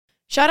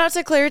Shout out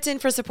to Claritin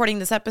for supporting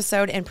this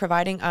episode and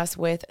providing us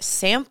with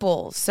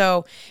samples.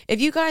 So if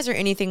you guys are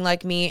anything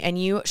like me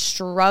and you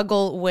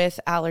struggle with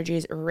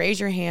allergies, raise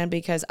your hand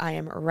because I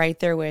am right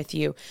there with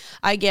you.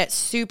 I get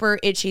super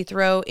itchy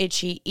throat,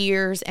 itchy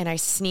ears, and I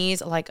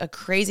sneeze like a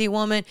crazy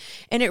woman.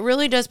 And it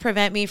really does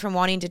prevent me from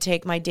wanting to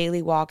take my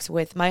daily walks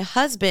with my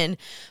husband.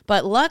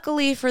 But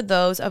luckily for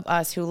those of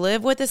us who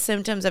live with the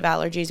symptoms of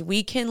allergies,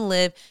 we can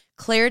live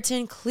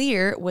Claritin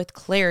Clear with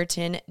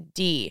Claritin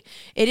D.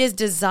 It is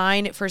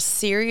designed for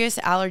serious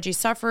allergy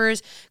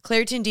sufferers.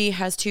 Claritin D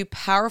has 2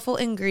 powerful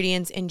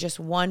ingredients in just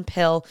one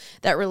pill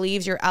that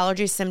relieves your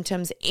allergy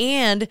symptoms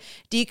and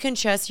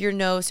decongests your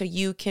nose so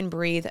you can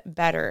breathe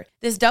better.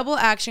 This double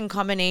action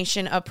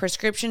combination of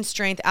prescription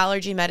strength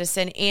allergy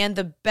medicine and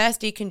the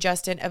best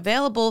decongestant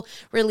available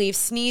relieves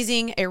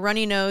sneezing, a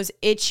runny nose,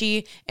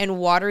 itchy and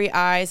watery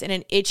eyes, and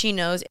an itchy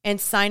nose, and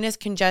sinus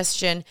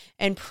congestion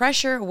and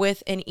pressure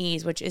with an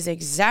ease, which is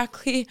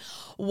exactly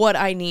what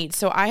I need.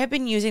 So I have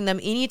been using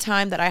them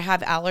anytime that I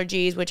have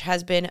allergies, which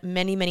has been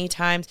many, many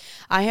times.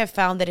 I have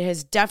found that it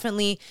has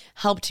definitely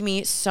helped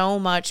me so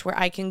much where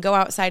I can go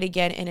outside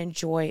again and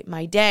enjoy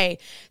my day.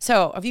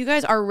 So if you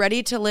guys are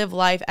ready to live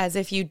life as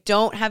if you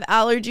don't have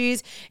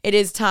allergies, it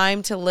is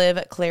time to live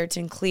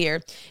Claritin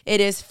Clear.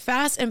 It is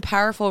fast and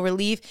powerful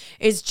relief.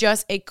 It's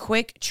just a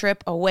quick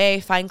trip away.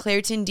 Find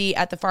Claritin D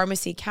at the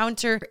pharmacy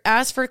counter.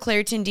 Ask for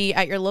Claritin D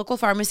at your local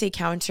pharmacy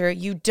counter.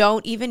 You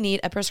don't even need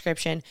a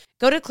prescription.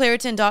 Go to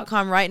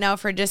Claritin.com right now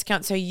for a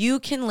discount so you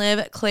can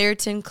live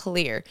Claritin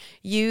Clear.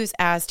 Use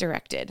as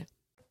directed.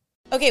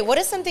 Okay, what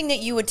is something that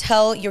you would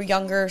tell your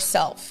younger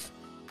self?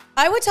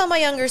 I would tell my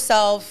younger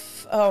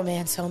self, oh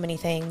man, so many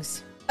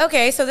things.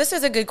 Okay, so this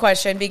is a good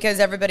question because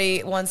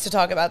everybody wants to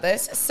talk about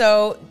this.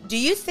 So, do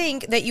you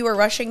think that you are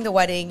rushing the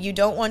wedding? You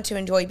don't want to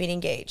enjoy being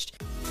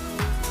engaged?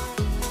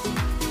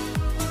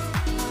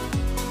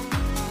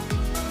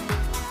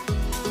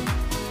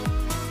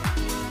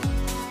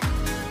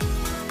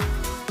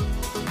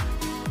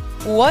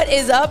 What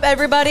is up,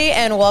 everybody,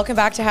 and welcome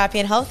back to Happy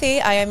and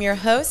Healthy. I am your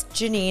host,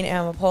 Janine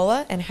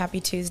Amapola, and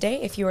happy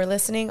Tuesday if you are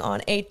listening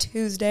on a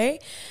Tuesday.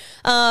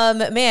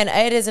 Man,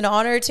 it is an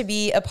honor to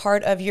be a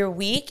part of your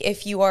week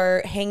if you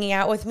are hanging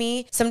out with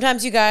me.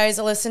 Sometimes you guys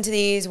listen to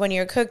these when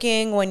you're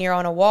cooking, when you're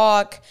on a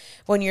walk,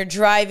 when you're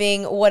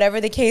driving, whatever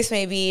the case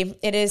may be.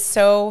 It is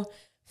so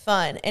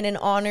fun and an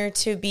honor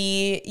to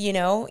be,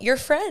 your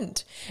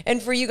friend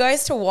and for you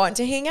guys to want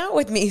to hang out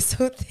with me.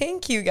 So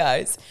thank you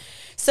guys.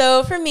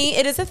 So for me,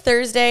 it is a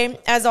Thursday.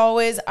 As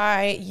always,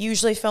 I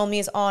usually film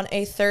these on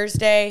a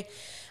Thursday.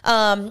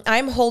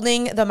 I'm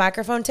holding the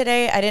microphone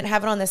today. I didn't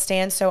have it on the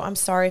stand, so I'm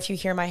sorry if you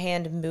hear my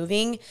hand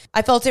moving.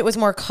 I felt it was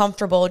more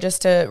comfortable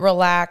just to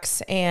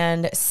relax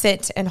and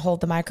sit and hold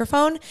the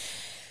microphone.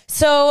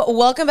 So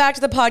welcome back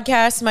to the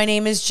podcast. My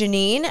name is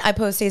Janine. I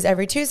post these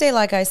every Tuesday,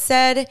 like I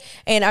said,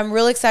 and I'm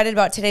really excited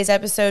about today's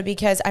episode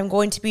because I'm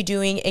going to be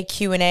doing a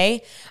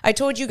Q&A. I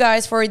told you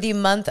guys for the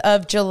month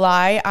of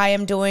July, I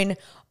am doing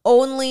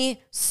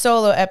only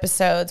solo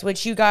episodes,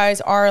 which you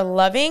guys are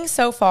loving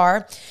so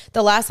far.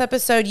 The last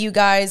episode you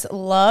guys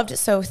loved,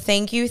 so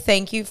thank you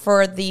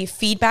for the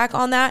feedback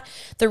on that,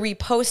 the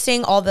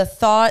reposting, all the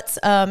thoughts.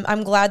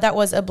 I'm glad that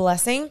was a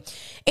blessing.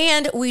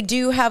 And we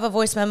do have a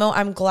voice memo.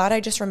 I'm glad I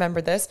just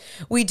remembered this.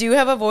 We do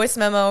have a voice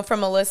memo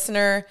from a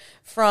listener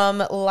from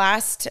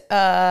last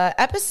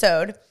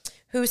episode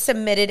who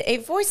submitted a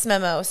voice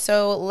memo.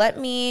 So let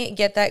me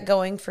get that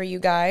going for you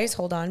guys.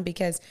 Hold on,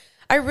 because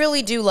I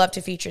really do love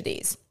to feature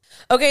these.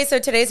 Okay, so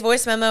today's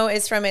voice memo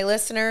is from a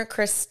listener,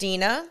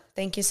 Christina.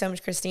 Thank you so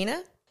much,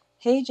 Christina.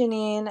 Hey,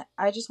 Janine.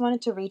 I just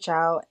wanted to reach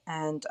out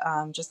and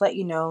just let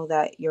you know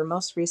that your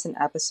most recent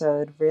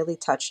episode really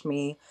touched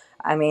me.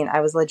 I mean, I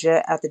was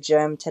legit at the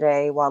gym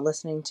today while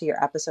listening to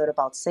your episode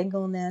about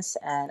singleness,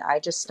 and I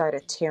just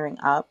started tearing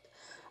up.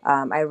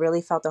 I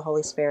really felt the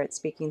Holy Spirit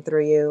speaking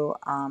through you,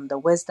 the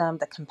wisdom,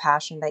 the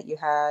compassion that you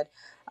had.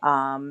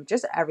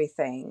 Just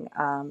everything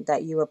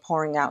that you were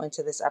pouring out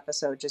into this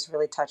episode just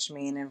really touched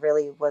me, and it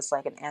really was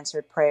like an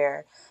answered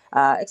prayer,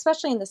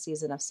 especially in the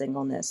season of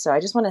singleness. So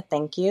I just want to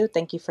thank you.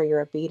 Thank you for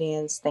your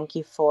obedience. Thank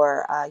you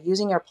for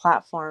using your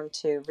platform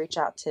to reach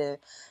out to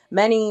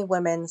many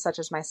women such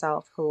as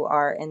myself who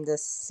are in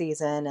this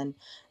season and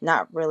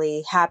not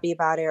really happy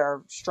about it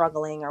or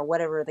struggling or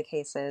whatever the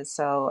case is.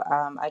 So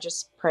I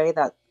just pray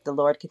that the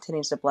Lord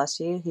continues to bless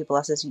you. He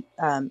blesses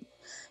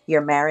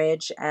your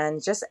marriage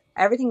and just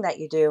everything that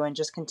you do, and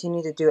just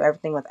continue to do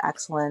everything with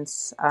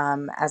excellence,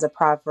 as a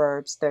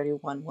Proverbs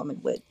 31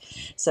 woman would.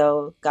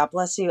 So God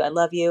bless you. I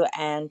love you.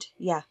 And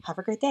yeah, have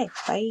a great day.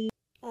 Bye.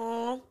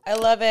 Aww, I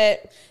love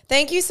it.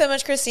 Thank you so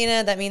much,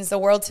 Christina. That means the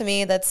world to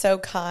me. That's so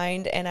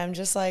kind. And I'm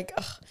just like,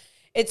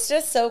 it's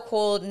just so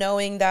cool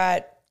knowing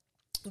that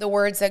the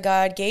words that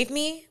God gave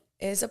me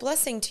is a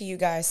blessing to you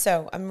guys.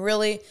 So I'm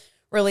really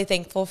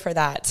thankful for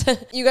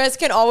that. You guys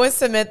can always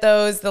submit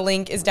those. The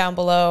link is down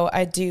below.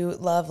 I do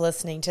love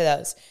listening to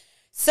those.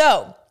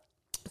 So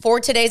for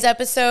today's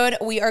episode,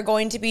 we are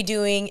going to be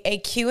doing a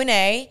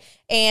Q&A,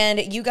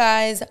 and you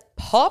guys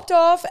popped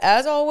off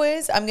as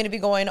always. I'm going to be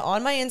going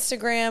on my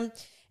Instagram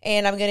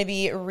and I'm going to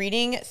be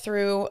reading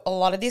through a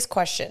lot of these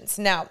questions.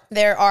 Now,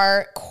 there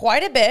are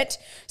quite a bit,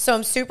 so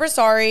I'm super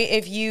sorry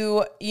if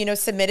you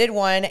submitted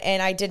one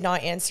and I did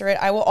not answer it.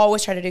 I will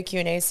always try to do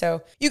Q&A,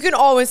 so you can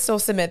always still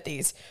submit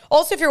these.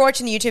 Also, if you're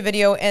watching the YouTube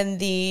video and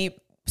the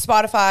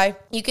Spotify,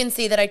 you can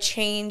see that I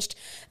changed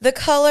the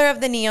color of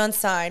the neon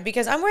sign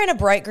because I'm wearing a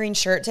bright green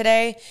shirt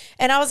today,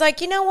 and I was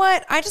like, you know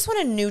what? I just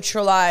want to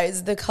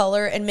neutralize the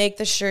color and make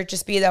the shirt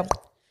just be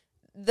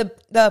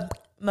the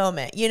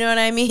moment. You know what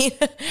I mean?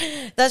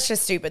 That's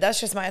just stupid. That's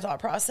just my thought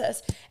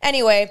process.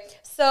 Anyway,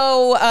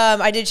 so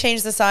I did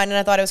change the sign and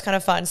I thought it was kind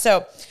of fun.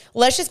 So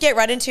let's just get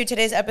right into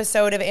today's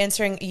episode of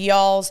answering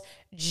y'all's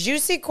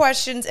juicy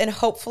questions, and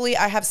hopefully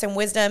I have some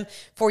wisdom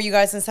for you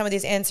guys in some of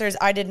these answers.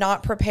 I did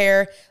not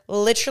prepare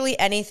literally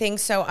anything,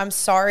 so I'm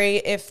sorry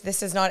if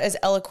this is not as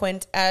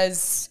eloquent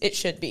as it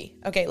should be.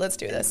 Okay, let's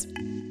do this.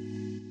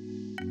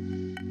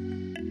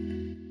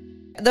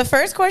 The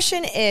first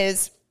question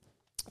is,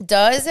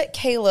 does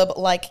Caleb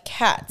like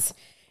cats?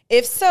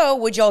 If so,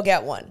 would y'all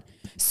get one?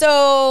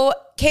 So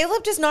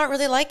Caleb does not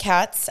really like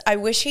cats. I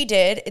wish he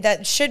did.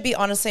 That should be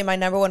honestly my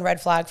number one red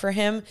flag for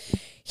him.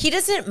 He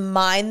doesn't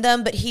mind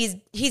them, but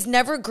he's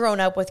never grown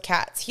up with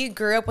cats. He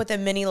grew up with a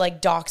mini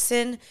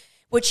dachshund,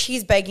 which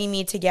he's begging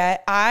me to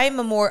get. I'm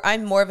more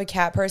of a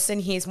cat person.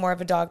 He's more of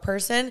a dog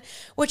person,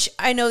 which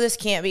I know this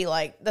can't be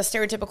the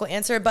stereotypical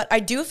answer, but I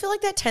do feel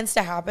like that tends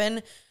to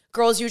happen.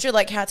 Girls usually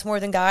like cats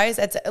more than guys.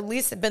 That's at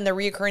least been the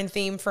reoccurring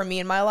theme for me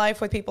in my life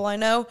with people I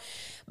know.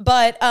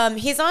 But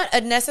he's not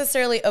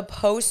necessarily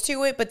opposed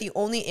to it, but the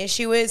only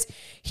issue is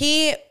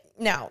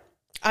now,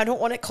 I don't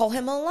want to call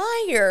him a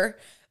liar,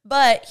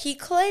 but he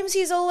claims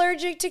he's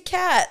allergic to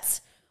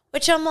cats,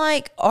 which I'm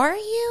like, are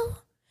you?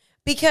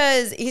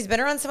 Because he's been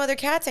around some other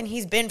cats and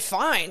he's been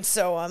fine.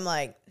 So I'm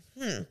like,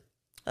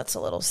 that's a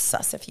little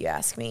sus if you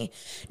ask me.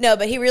 No,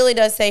 but he really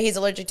does say he's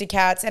allergic to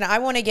cats, and I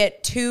want to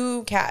get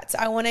 2 cats.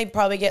 I want to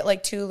probably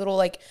get 2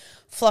 little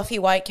fluffy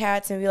white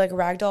cats, maybe a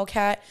ragdoll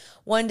cat.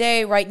 One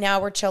day, right now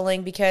we're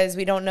chilling because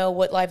we don't know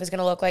what life is going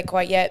to look like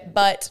quite yet,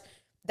 but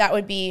that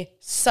would be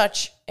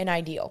such an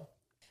ideal.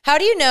 How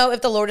do you know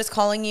if the Lord is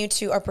calling you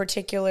to a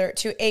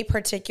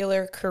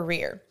particular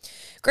career?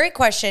 Great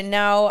question.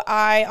 Now,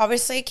 I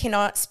obviously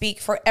cannot speak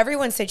for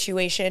everyone's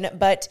situation,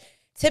 but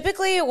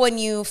typically, when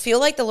you feel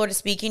like the Lord is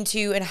speaking to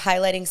you and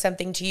highlighting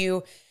something to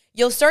you,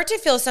 you'll start to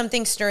feel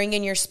something stirring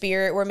in your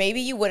spirit where maybe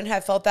you wouldn't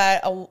have felt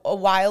that a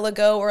while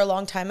ago or a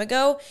long time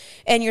ago.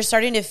 And you're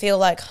starting to feel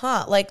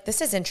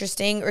this is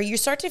interesting, or you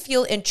start to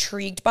feel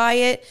intrigued by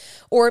it,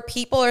 or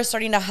people are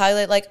starting to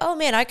highlight oh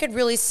man, I could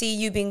really see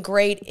you being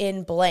great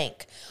in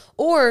blank,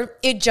 or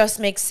it just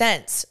makes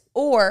sense.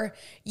 Or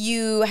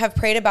you have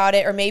prayed about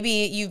it, or maybe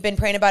you've been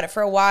praying about it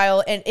for a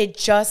while and it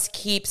just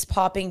keeps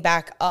popping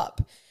back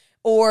up.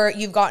 Or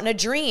you've gotten a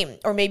dream,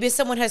 or maybe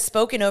someone has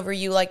spoken over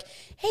you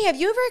hey, have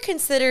you ever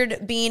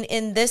considered being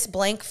in this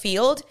blank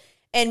field?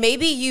 And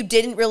maybe you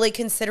didn't really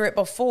consider it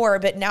before,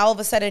 but now all of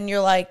a sudden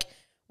you're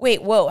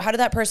wait, whoa, how did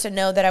that person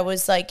know that I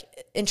was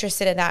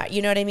interested in that?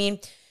 You know what I mean?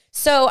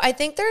 So I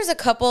think there's a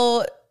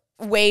couple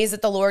ways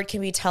that the Lord can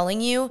be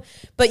telling you,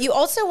 but you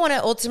also want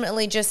to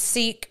ultimately just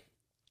seek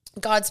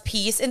God's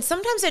peace. And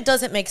sometimes it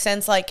doesn't make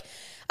sense.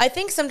 I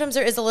think sometimes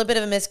there is a little bit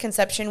of a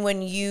misconception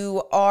when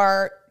you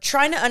are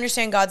trying to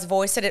understand God's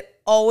voice that it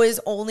always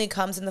only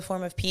comes in the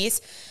form of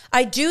peace.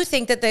 I do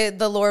think that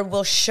the Lord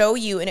will show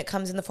you and it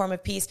comes in the form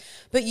of peace.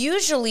 But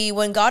usually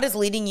when God is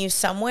leading you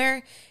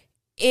somewhere,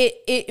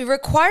 it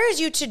requires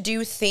you to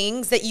do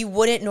things that you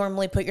wouldn't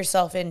normally put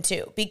yourself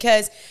into,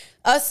 because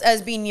us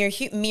as being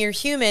mere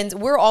humans,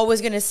 we're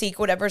always going to seek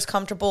whatever's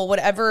comfortable,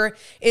 whatever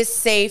is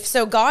safe.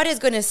 So God is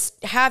going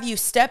to have you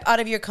step out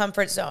of your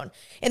comfort zone.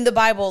 In the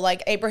Bible,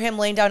 like Abraham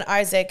laying down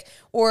Isaac,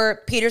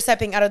 or Peter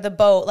stepping out of the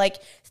boat,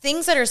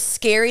 things that are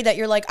scary that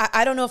you're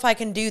I don't know if I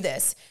can do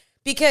this,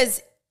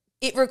 because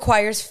it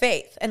requires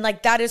faith. And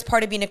that is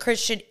part of being a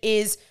Christian,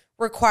 is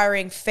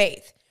requiring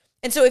faith.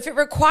 And so if it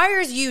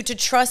requires you to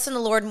trust in the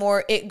Lord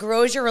more, it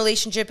grows your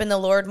relationship in the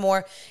Lord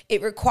more.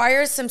 It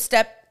requires some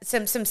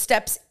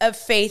steps of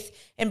faith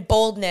and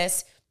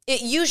boldness.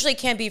 It usually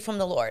can be from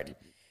the Lord.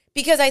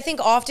 Because I think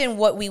often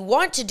what we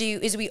want to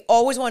do is we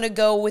always want to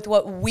go with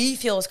what we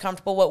feel is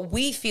comfortable, what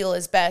we feel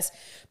is best.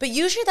 But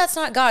usually that's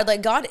not God.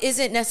 God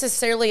isn't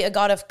necessarily a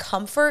God of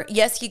comfort.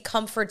 Yes, he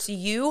comforts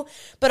you,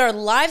 but our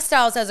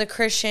lifestyles as a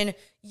Christian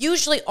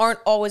usually aren't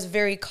always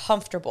very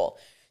comfortable.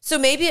 So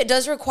maybe it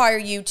does require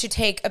you to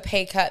take a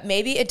pay cut.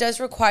 Maybe it does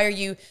require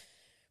you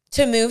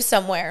to move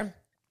somewhere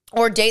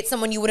or date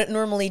someone you wouldn't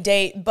normally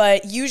date.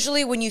 But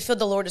usually when you feel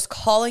the Lord is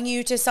calling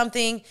you to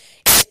something,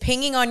 it's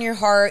pinging on your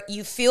heart,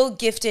 you feel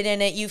gifted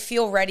in it, you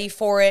feel ready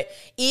for it,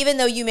 even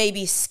though you may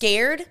be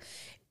scared,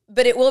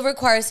 but it will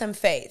require some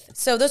faith.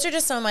 So those are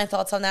just some of my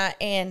thoughts on that,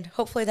 and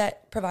hopefully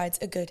that provides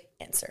a good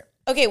answer.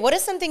 Okay, what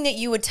is something that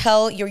you would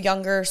tell your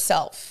younger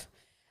self?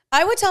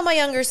 I would tell my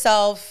younger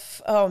self,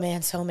 oh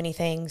man, so many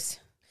things.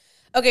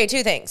 Okay,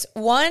 2 things.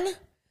 1,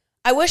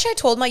 I wish I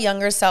told my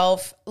younger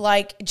self,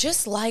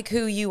 just like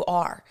who you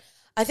are.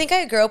 I think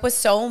I grew up with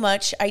so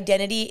much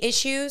identity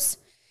issues,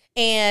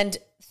 and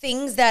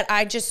things that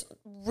I just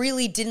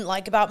really didn't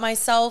like about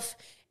myself.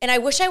 And I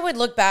wish I would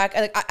look back,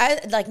 I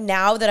like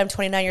now that I'm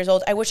 29 years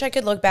old, I wish I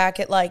could look back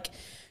at like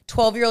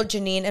 12-year-old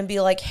Janine and be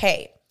like,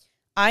 hey,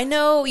 I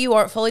know you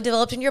aren't fully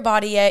developed in your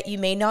body yet. You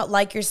may not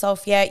like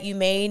yourself yet. You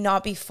may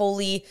not be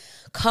fully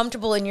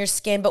comfortable in your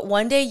skin, but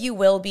one day you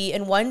will be.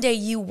 And one day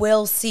you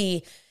will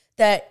see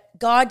that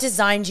God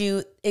designed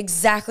you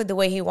exactly the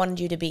way he wanted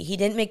you to be. He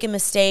didn't make a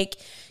mistake.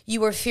 You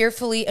were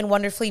fearfully and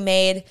wonderfully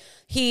made.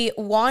 He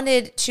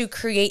wanted to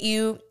create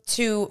you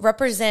to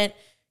represent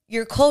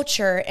your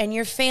culture and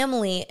your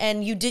family,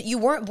 and you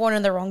weren't born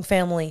in the wrong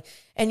family,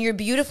 and you're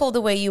beautiful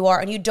the way you are,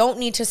 and you don't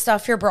need to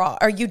stuff your bra,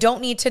 or you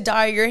don't need to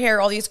dye your hair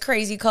all these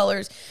crazy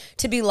colors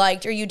to be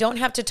liked, or you don't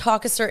have to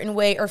talk a certain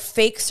way or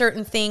fake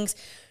certain things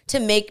to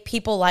make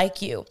people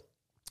like you.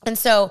 And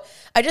so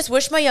I just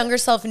wish my younger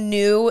self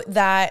knew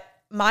that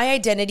my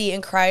identity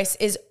in Christ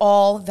is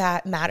all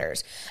that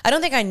matters. I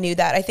don't think I knew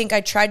that. I think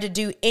I tried to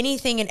do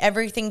anything and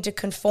everything to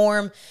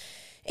conform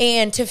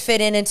and to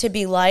fit in and to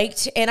be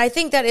liked. And I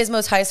think that is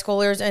most high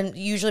schoolers and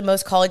usually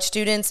most college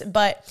students.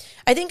 But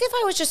I think if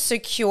I was just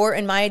secure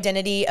in my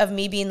identity of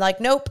me being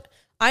like, nope,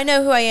 I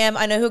know who I am.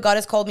 I know who God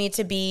has called me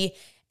to be.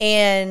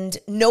 And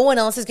no one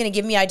else is going to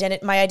give me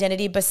my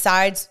identity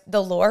besides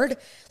the Lord.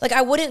 Like,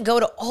 I wouldn't go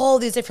to all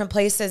these different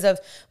places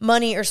of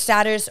money or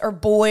status or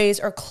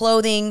boys or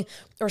clothing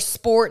or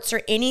sports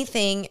or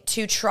anything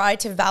to try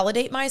to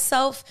validate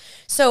myself.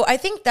 So I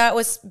think that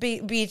was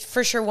be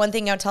for sure one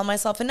thing I'll tell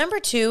myself. And number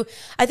two,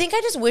 I think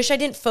I just wish I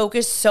didn't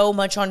focus so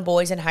much on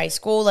boys in high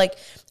school. Like,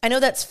 I know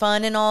that's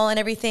fun and all and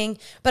everything,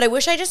 but I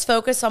wish I just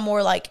focused on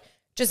more like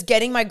just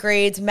getting my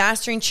grades,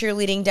 mastering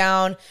cheerleading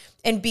down,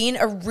 and being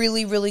a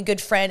really, really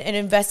good friend and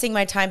investing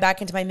my time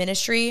back into my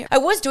ministry. I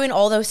was doing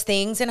all those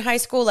things in high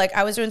school. Like,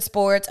 I was doing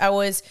sports.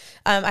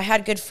 I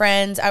had good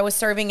friends. I was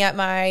serving at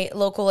my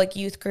local like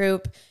youth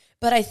group.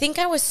 But I think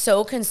I was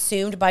so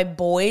consumed by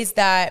boys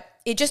that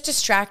it just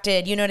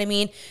distracted. You know what I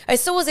mean? I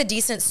still was a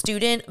decent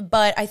student,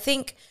 but I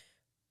think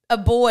a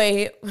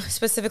boy,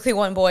 specifically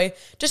one boy,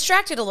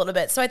 distracted a little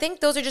bit. So I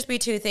think those would just be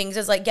two things,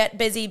 is like get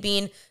busy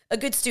being a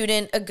good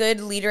student, a good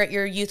leader at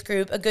your youth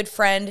group, a good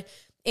friend,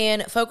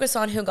 and focus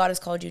on who God has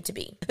called you to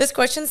be. This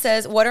question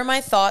says, what are my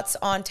thoughts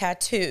on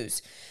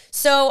tattoos?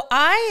 So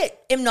I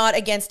am not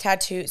against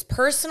tattoos.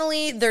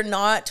 Personally, they're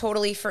not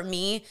totally for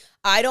me.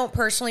 I don't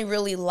personally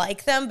really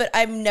like them, but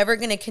I'm never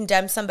going to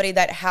condemn somebody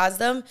that has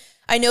them.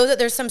 I know that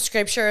there's some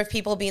scripture of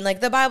people being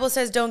like, the Bible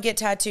says don't get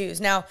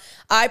tattoos. Now,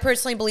 I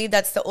personally believe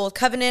that's the old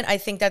covenant. I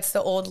think that's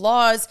the old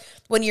laws.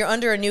 When you're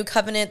under a new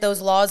covenant, those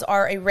laws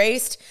are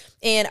erased.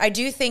 And I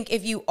do think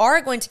if you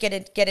are going to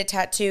get a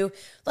tattoo,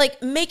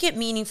 like, make it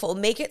meaningful,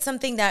 make it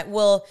something that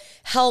will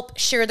help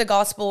share the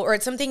gospel, or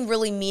it's something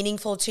really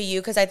meaningful to you.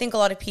 Because I think a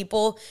lot of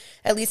people,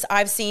 at least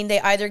I've seen,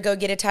 they either go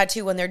get a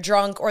tattoo when they're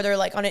drunk, or they're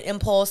like on an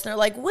impulse and they're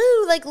like,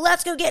 woo, like,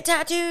 let's go get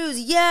tattoos.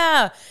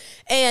 Yeah.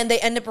 And they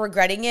end up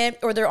regretting it,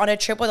 or they're on a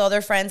trip with all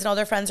their friends and all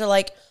their friends are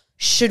like,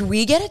 should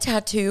we get a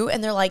tattoo?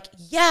 And they're like,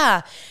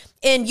 yeah.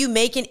 And you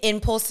make an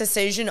impulse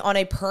decision on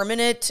a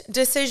permanent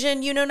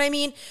decision, you know what I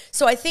mean?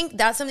 So I think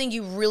that's something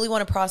you really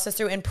want to process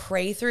through and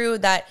pray through,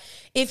 that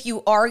if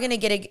you are going to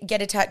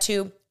get a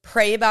tattoo,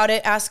 pray about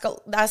it. Ask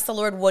the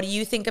Lord, what do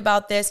you think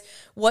about this?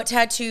 What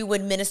tattoo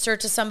would minister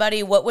to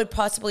somebody? What would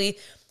possibly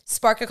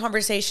spark a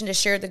conversation to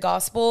share the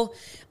gospel?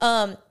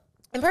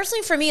 And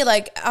personally for me,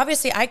 like,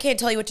 obviously I can't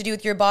tell you what to do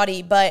with your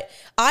body, but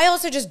I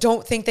also just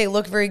don't think they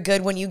look very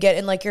good when you get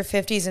in like your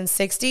 50s and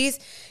 60s.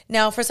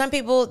 Now, for some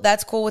people,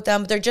 that's cool with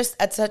them, but they're just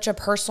at such a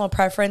personal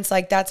preference.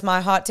 Like, that's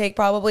my hot take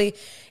probably,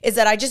 is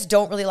that I just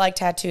don't really like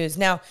tattoos.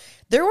 Now,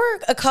 there were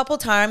a couple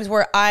times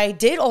where I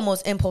did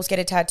almost impulse get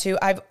a tattoo.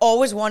 I've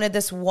always wanted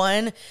this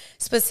one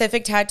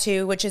specific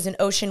tattoo, which is an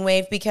ocean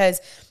wave, because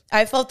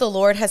I felt the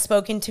Lord has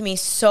spoken to me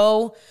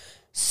so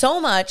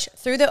much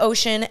through the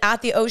ocean,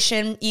 at the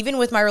ocean, even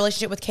with my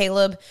relationship with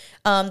Caleb.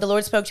 The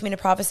Lord spoke to me in a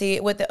prophecy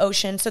with the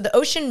ocean. So the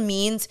ocean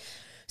means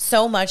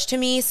so much to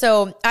me.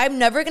 So I'm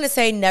never going to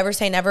say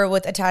never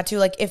with a tattoo.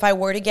 Like, if I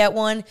were to get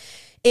one,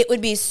 it would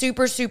be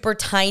super, super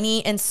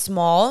tiny and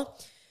small,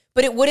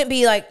 but it wouldn't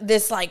be like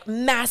this like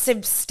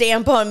massive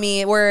stamp on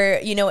me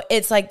where, you know,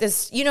 it's like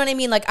this, you know what I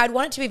mean? Like, I'd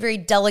want it to be very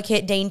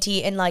delicate,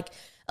 dainty, and like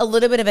a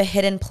little bit of a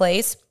hidden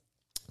place.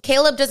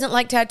 Caleb doesn't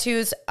like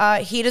tattoos.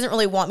 He doesn't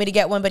really want me to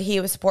get one, but he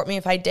would support me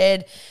if I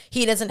did.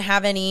 He doesn't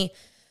have any.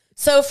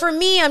 So for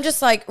me, I'm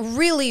just like,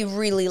 really,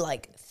 really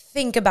like,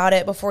 think about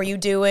it before you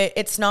do it.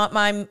 It's not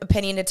my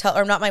opinion to tell,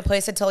 or not my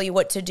place to tell you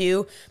what to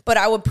do, but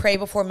I would pray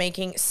before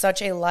making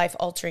such a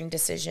life-altering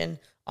decision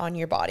on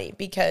your body,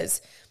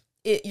 because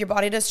your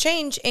body does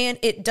change, and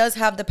it does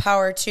have the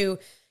power to,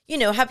 you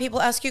know, have people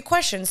ask you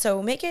questions.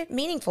 So make it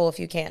meaningful if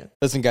you can.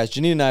 Listen, guys,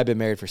 Janine and I have been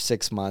married for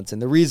 6 months, and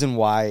the reason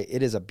why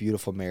it is a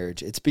beautiful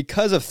marriage, it's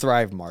because of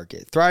Thrive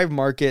Market. Thrive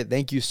Market,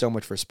 thank you so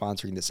much for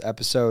sponsoring this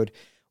episode.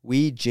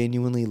 We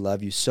genuinely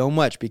love you so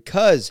much.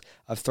 Because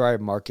of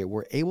Thrive Market,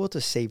 we're able to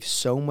save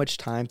so much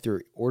time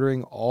through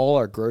ordering all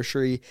our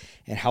grocery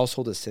and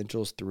household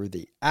essentials through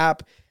the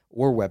app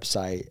or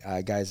website.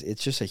 Guys,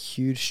 it's just a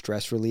huge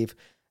stress relief.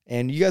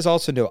 And you guys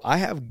also know I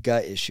have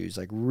gut issues,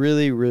 like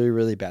really, really,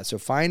 really bad. So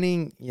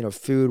finding,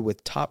 food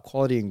with top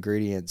quality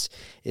ingredients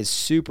is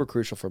super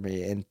crucial for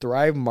me. And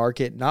Thrive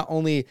Market not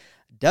only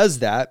does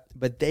that,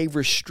 but they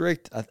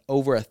restrict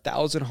over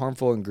 1,000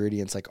 harmful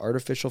ingredients like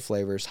artificial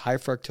flavors, high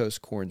fructose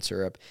corn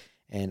syrup,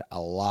 and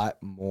a lot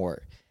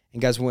more.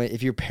 And guys,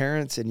 if you're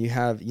parents and you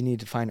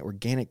need to find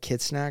organic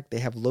kid snack, they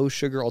have low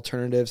sugar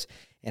alternatives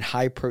and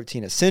high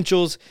protein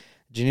essentials.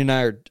 Jenny and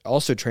I are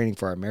also training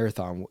for our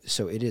marathon,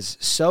 so it is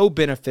so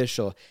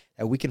beneficial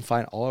that we can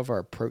find all of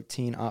our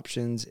protein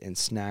options and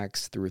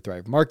snacks through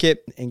Thrive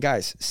Market. And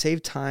guys,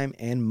 save time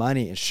and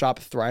money and shop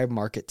Thrive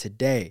Market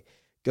today.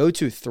 Go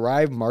to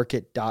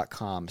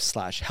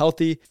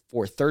thrivemarket.com/healthy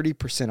for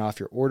 30% off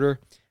your order,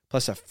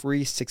 plus a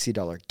free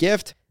 $60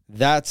 gift.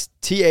 That's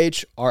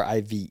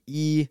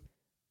THRIVE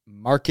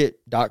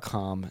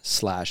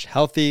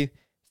market.com/healthy,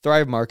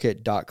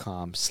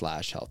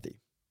 thrivemarket.com/healthy.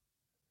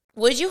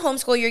 Would you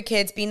homeschool your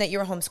kids being that you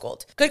were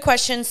homeschooled? Good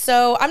question.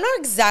 So I'm not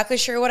exactly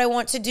sure what I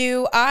want to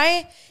do.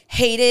 I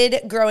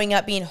hated growing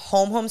up being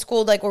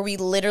homeschooled, like where we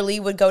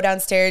literally would go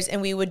downstairs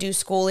and we would do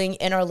schooling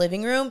in our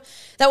living room.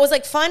 That was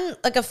like fun,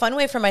 like a fun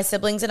way for my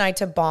siblings and I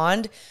to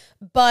bond.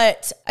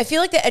 But I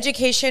feel like the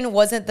education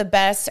wasn't the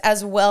best,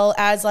 as well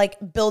as like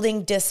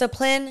building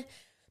discipline.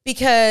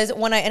 Because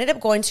when I ended up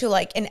going to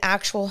like an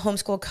actual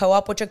homeschool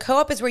co-op, which a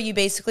co-op is where you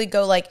basically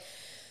go like,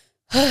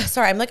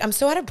 sorry, I'm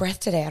so out of breath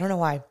today. I don't know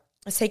why.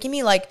 It's taking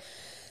me like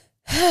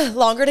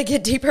longer to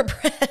get deeper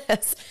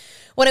breaths.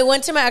 When I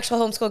went to my actual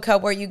homeschool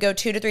co-op where you go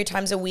 2 to 3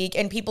 times a week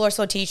and people are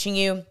still teaching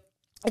you,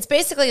 it's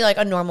basically like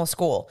a normal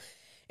school.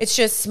 It's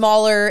just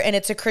smaller and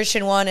it's a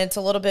Christian one. And it's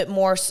a little bit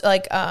more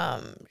like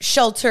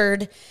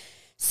sheltered.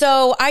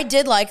 So I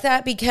did like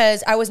that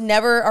because I was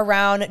never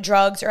around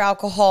drugs or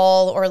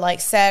alcohol or like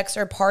sex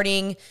or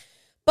partying.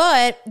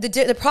 But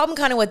the problem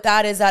kind of with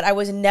that is that I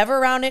was never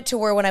around it, to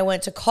where when I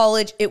went to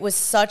college, it was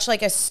such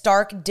like a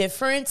stark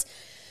difference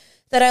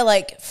that I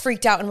like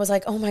freaked out and was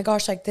like, oh my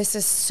gosh, like this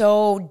is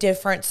so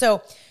different.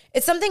 So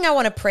it's something I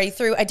want to pray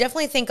through. I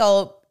definitely think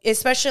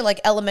especially like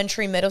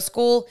elementary, middle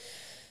school,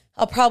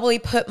 I'll probably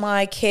put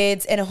my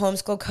kids in a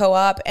homeschool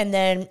co-op and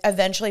then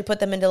eventually put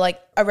them into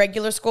like a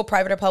regular school,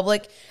 private or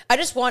public. I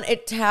just want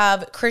it to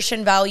have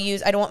Christian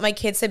values. I don't want my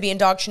kids to be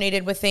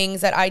indoctrinated with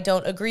things that I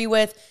don't agree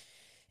with.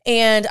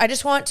 And I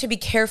just want to be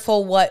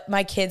careful what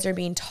my kids are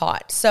being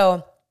taught.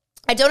 So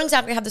I don't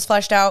exactly have this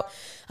fleshed out.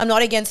 I'm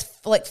not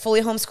against like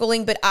fully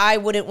homeschooling, but I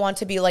wouldn't want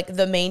to be like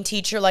the main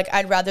teacher. Like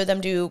I'd rather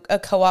them do a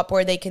co-op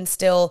where they can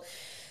still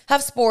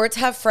have sports,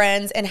 have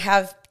friends, and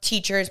have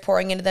teachers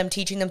pouring into them,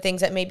 teaching them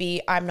things that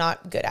maybe I'm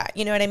not good at.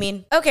 You know what I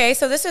mean? Okay,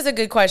 so this is a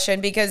good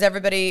question because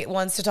everybody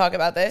wants to talk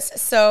about this.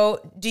 So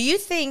do you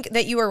think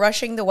that you are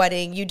rushing the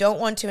wedding? You don't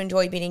want to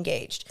enjoy being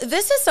engaged?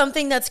 This is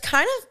something that's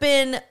kind of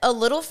been a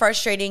little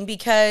frustrating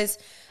because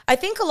I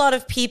think a lot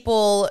of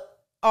people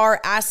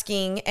are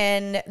asking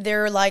and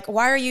they're like,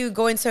 why are you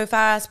going so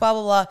fast? Blah,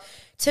 blah, blah.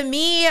 To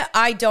me,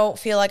 I don't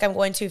feel like I'm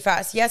going too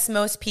fast. Yes,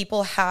 most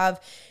people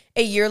have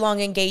a year-long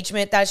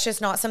engagement. That's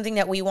just not something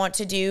that we want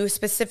to do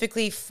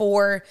specifically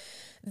for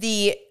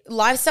the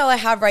lifestyle I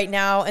have right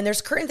now. And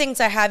there's certain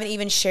things I haven't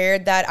even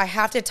shared that I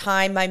have to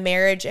time my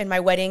marriage and my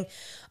wedding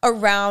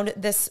around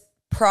this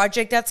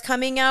project that's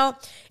coming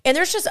out. And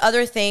there's just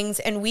other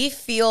things. And we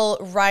feel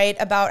right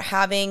about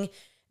having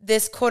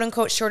this quote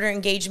unquote shorter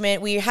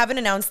engagement. We haven't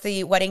announced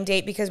the wedding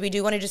date because we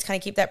do want to just kind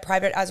of keep that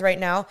private as right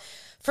now.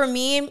 For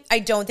me, I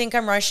don't think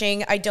I'm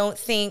rushing. I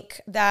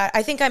think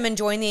I'm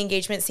enjoying the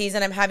engagement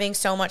season. I'm having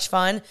so much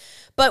fun,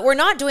 but we're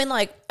not doing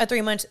like a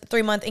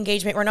 3-month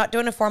engagement. We're not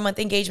doing a 4-month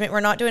engagement.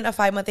 We're not doing a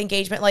 5-month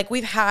engagement. Like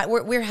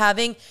we're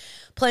having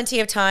plenty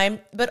of time,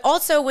 but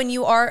also when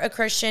you are a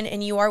Christian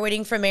and you are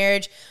waiting for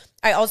marriage,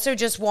 I also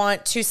just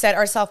want to set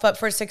ourselves up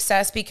for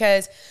success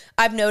because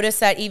I've noticed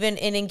that even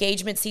in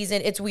engagement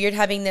season, it's weird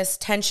having this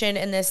tension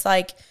and this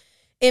like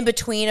in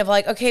between of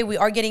like, okay, we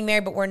are getting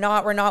married, but we're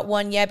not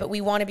one yet, but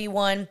we want to be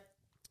one.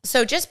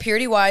 So just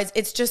purity wise,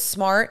 it's just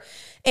smart.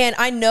 And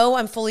I know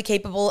I'm fully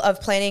capable of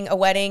planning a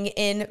wedding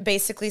in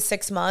basically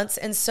 6 months.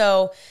 And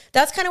so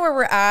that's kind of where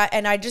we're at.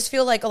 And I just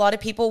feel like a lot of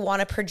people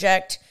want to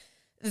project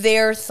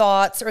their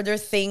thoughts or their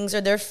things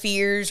or their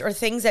fears or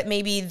things that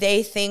maybe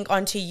they think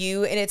onto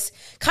you. And it's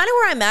kind of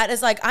where I'm at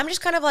is like, I'm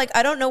just kind of like,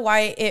 I don't know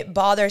why it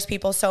bothers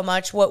people so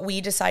much what we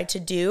decide to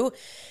do.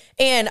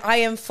 And I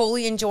am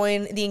fully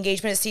enjoying the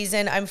engagement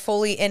season. I'm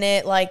fully in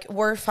it. Like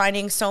we're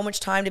finding so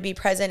much time to be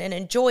present and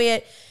enjoy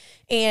it.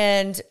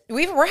 And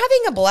we're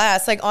having a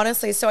blast, like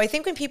honestly. So I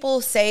think when people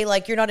say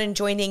like, you're not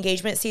enjoying the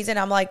engagement season,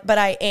 I'm like, but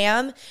I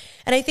am.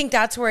 And I think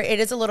that's where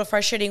it is a little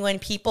frustrating when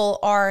people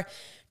are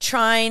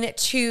trying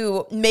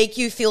to make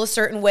you feel a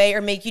certain way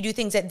or make you do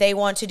things that they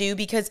want to do,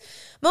 because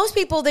most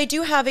people, they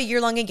do have a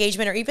year-long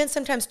engagement or even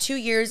sometimes 2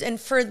 years. And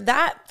for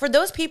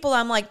those people,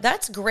 I'm like,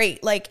 that's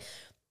great. Like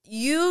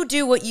you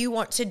do what you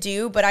want to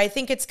do. But I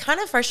think it's kind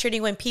of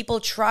frustrating when people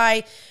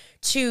try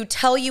to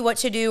tell you what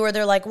to do, or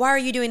they're like, why are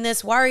you doing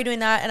this? Why are you doing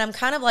that? And I'm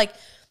kind of like,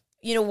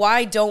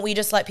 why don't we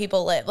just let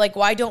people live? Like,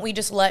 why don't we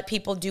just let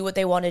people do what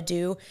they want to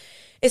do?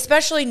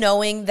 Especially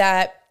knowing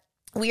that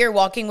we are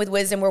walking with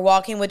wisdom. We're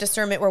walking with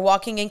discernment. We're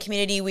walking in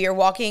community. We are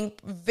walking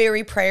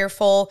very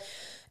prayerful.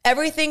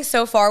 Everything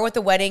so far with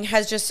the wedding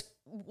has just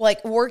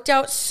like worked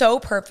out so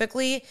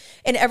perfectly,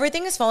 and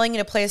everything is falling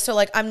into place. So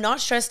like, I'm not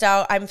stressed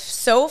out. I'm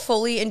so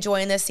fully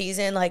enjoying this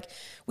season. Like,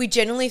 we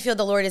genuinely feel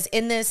the Lord is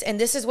in this, and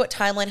this is what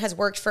timeline has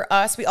worked for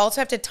us. We also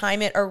have to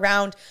time it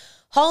around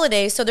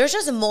holidays. So there's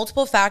just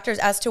multiple factors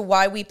as to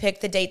why we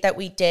picked the date that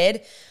we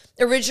did.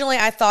 Originally,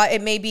 I thought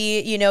it may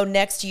be,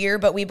 next year,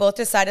 but we both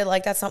decided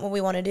like, that's not what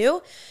we want to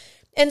do.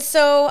 And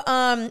so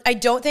I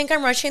don't think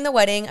I'm rushing the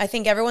wedding. I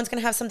think everyone's going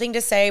to have something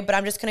to say, but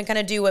I'm just going to kind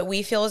of do what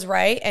we feel is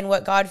right and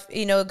what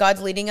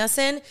God's leading us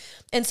in.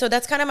 And so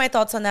that's kind of my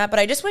thoughts on that. But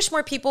I just wish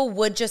more people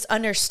would just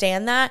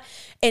understand that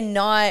and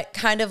not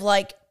kind of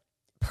like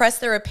press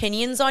their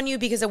opinions on you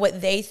because of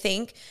what they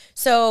think.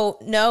 So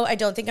no, I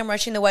don't think I'm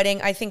rushing the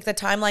wedding. I think the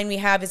timeline we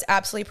have is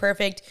absolutely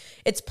perfect.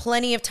 It's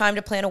plenty of time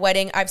to plan a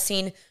wedding. I've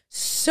seen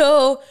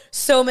so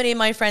many of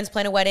my friends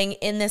plan a wedding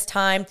in this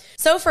time.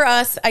 So for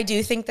us, I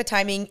do think the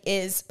timing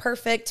is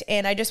perfect,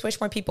 and I just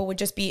wish more people would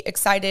just be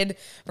excited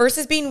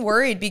versus being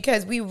worried,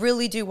 because we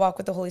really do walk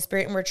with the Holy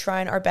Spirit, and we're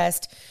trying our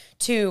best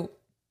to,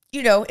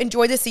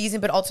 enjoy the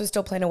season, but also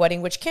still plan a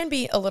wedding, which can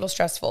be a little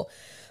stressful.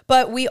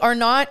 But we are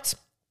not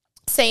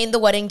saying the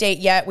wedding date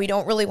yet. We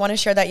don't really want to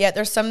share that yet.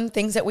 There's some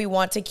things that we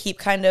want to keep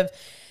kind of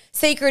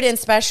sacred and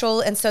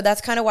special. And so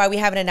that's kind of why we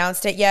haven't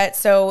announced it yet.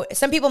 So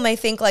some people may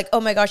think like, oh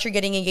my gosh, you're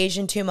getting engaged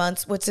in 2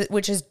 months,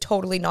 which is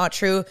totally not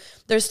true.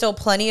 There's still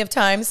plenty of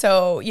time.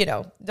 So,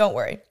 don't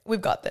worry.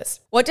 We've got this.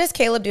 What does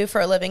Caleb do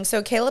for a living?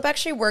 So Caleb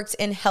actually works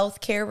in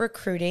healthcare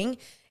recruiting,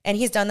 and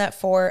he's done that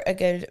for a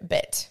good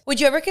bit. Would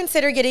you ever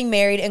consider getting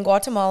married in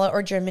Guatemala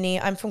or Germany?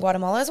 I'm from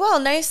Guatemala as well.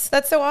 Nice.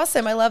 That's so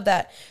awesome. I love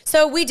that.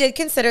 So we did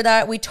consider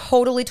that. We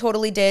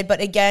totally did. But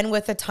again,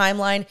 with the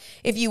timeline,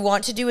 if you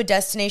want to do a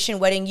destination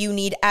wedding, you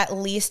need at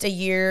least a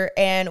year.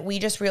 And we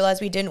just realized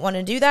we didn't want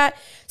to do that.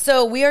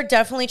 So we are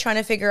definitely trying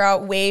to figure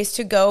out ways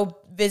to go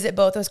visit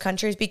both those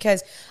countries,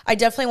 because I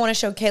definitely want to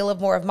show Caleb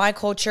more of my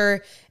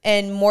culture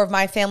and more of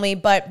my family.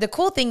 But the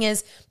cool thing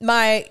is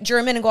my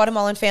German and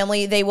Guatemalan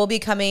family, they will be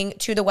coming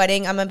to the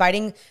wedding. I'm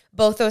inviting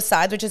both those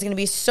sides, which is going to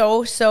be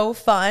so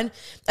fun.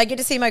 I get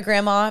to see my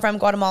grandma from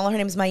Guatemala. Her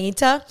name is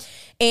Mayita,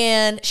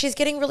 and she's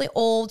getting really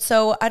old.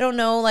 So I don't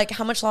know like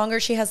how much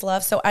longer she has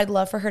left. So I'd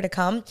love for her to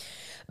come.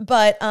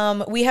 But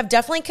we have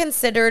definitely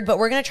considered, but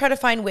we're going to try to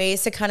find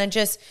ways to kind of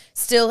just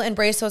still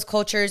embrace those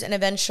cultures and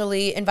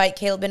eventually invite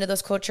Caleb into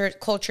those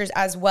cultures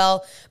as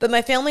well. But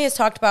my family has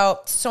talked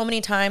about so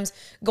many times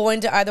going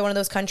to either one of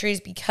those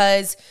countries,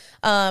 because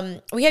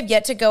we have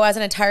yet to go as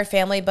an entire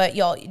family. But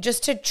y'all,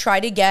 just to try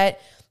to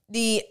get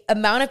the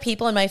amount of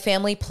people in my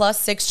family plus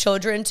 6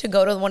 children to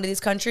go to one of these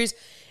countries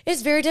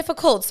is very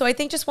difficult. So I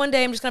think just one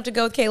day I'm just going to have to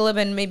go with Caleb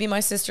and maybe my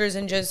sisters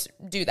and just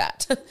do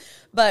that.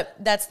 But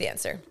that's the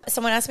answer.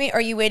 Someone asked me,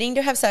 are you waiting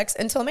to have sex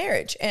until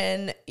marriage?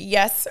 And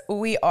yes,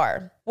 we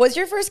are. Was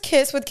your first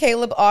kiss with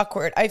Caleb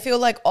awkward? I feel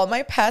like all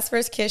my past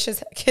first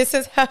kisses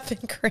have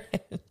been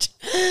cringe.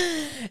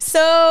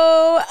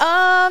 So,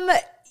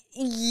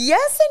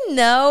 yes and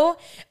no.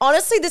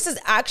 Honestly, this is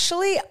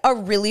actually a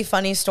really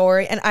funny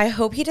story, and I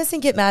hope he doesn't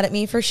get mad at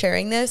me for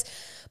sharing this.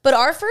 But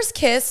our first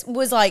kiss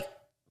was like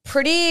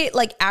pretty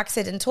like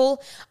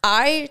accidental.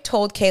 I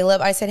told Caleb,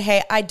 I said,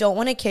 hey, I don't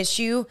want to kiss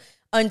you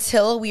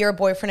until we are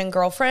boyfriend and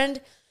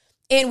girlfriend.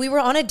 And we were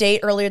on a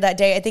date earlier that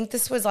day. I think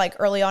this was like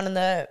early on in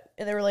the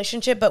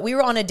relationship, but we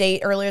were on a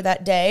date earlier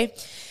that day.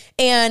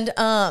 And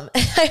I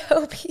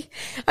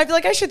feel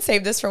like I should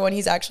save this for when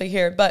he's actually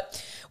here,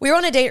 but we were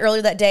on a date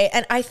earlier that day.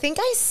 And I think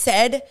I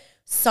said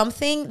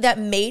something that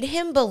made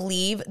him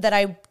believe that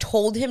I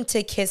told him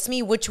to kiss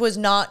me, which was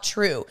not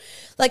true.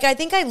 Like, I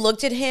think I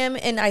looked at him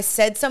and I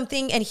said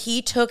something, and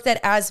he took that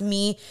as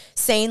me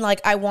saying like,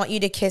 I want you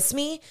to kiss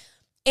me.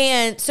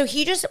 And so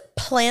he just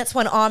plants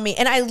one on me,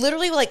 and I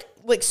literally like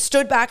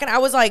stood back, and I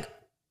was like,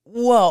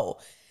 whoa.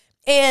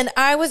 And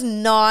I was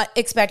not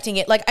expecting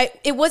it. Like,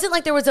 it wasn't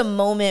like there was a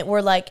moment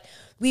where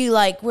we're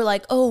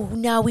like, oh,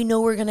 now we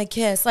know we're going to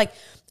kiss. Like,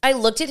 I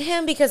looked at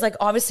him because like,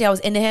 obviously I was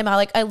into him.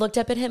 I looked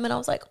up at him and I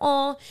was like,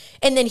 oh,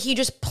 and then he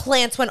just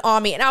plants one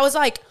on me. And I was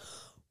like,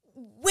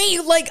 wait,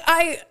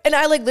 I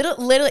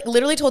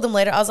literally told him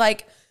later, I was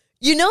like,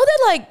 you know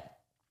that like,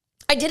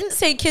 I didn't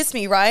say kiss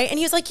me, right? And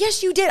he was like,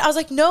 yes, you did. I was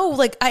like, no,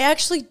 like I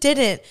actually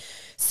didn't.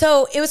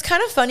 So it was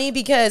kind of funny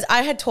because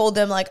I had told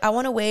them like, I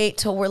want to wait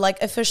till we're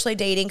like officially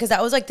dating, because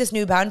that was like this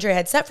new boundary I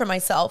had set for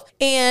myself,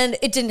 and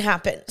it didn't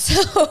happen.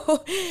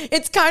 So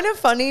it's kind of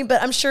funny,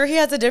 but I'm sure he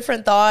has a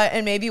different thought,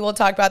 and maybe we'll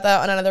talk about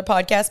that on another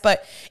podcast.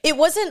 But it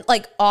wasn't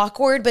like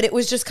awkward, but it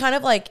was just kind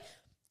of like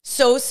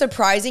so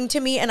surprising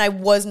to me, and I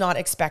was not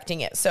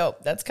expecting it. So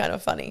that's kind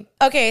of funny.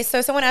 Okay,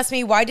 so someone asked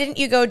me, why didn't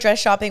you go dress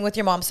shopping with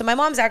your mom? So my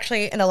mom's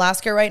actually in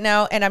Alaska right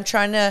now, and I'm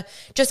trying to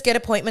just get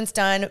appointments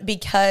done,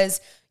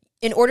 because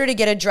in order to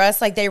get a dress,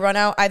 like they run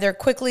out either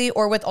quickly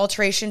or with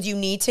alterations. You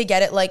need to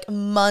get it like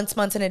months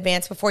in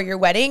advance before your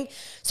wedding.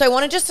 So I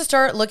wanted just to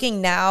start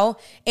looking now.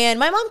 And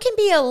my mom can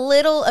be a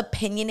little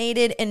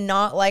opinionated and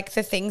not like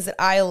the things that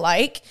I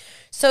like.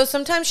 So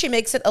sometimes she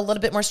makes it a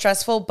little bit more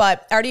stressful,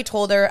 but I already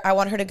told her I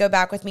want her to go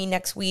back with me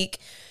next week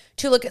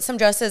to look at some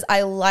dresses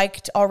I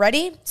liked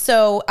already.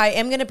 So I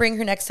am going to bring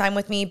her next time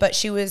with me, but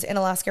she was in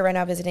Alaska right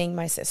now visiting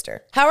my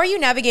sister. How are you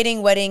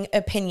navigating wedding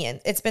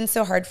opinion? It's been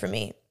so hard for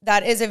me.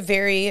 That is a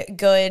very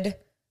good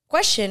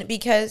question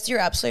because you're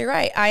absolutely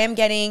right. I am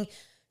getting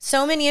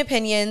so many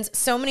opinions,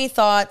 so many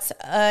thoughts.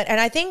 And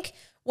I think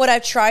what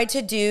I've tried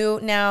to do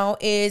now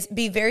is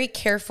be very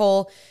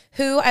careful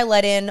who I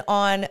let in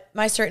on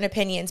my certain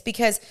opinions,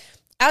 because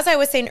as I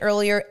was saying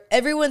earlier,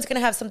 everyone's going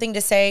to have something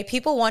to say.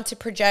 People want to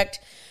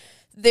project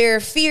their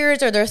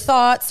fears or their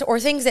thoughts or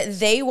things that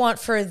they want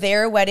for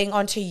their wedding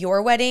onto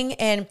your wedding.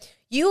 And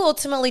you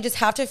ultimately just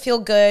have to feel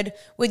good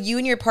with you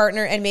and your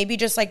partner and maybe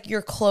just like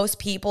your close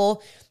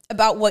people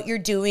about what you're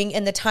doing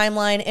in the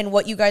timeline and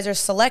what you guys are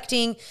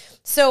selecting.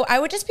 So I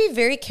would just be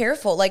very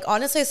careful. Like,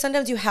 honestly,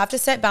 sometimes you have to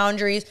set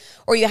boundaries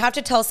or you have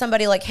to tell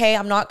somebody like, hey,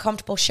 I'm not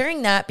comfortable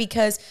sharing that,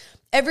 because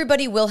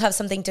everybody will have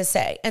something to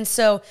say. And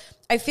so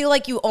I feel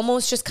like you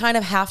almost just kind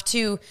of have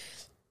to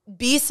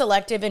be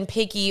selective and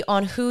picky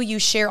on who you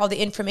share all the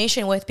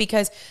information with,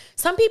 because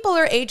some people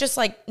are just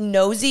like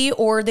nosy,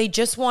 or they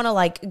just want to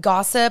like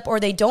gossip, or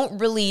they don't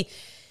really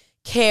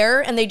care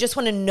and they just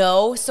want to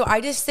know. So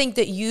I just think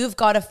that you've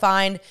got to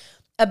find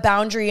a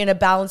boundary and a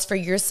balance for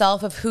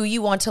yourself of who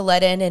you want to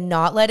let in and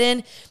not let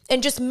in,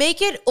 and just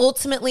make it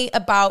ultimately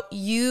about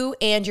you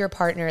and your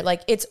partner.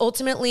 Like, it's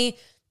ultimately,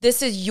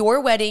 this is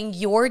your wedding,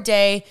 your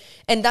day.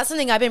 And that's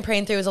something I've been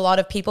praying through, is a lot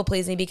of people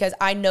pleasing, because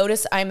I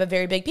notice I'm a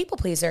very big people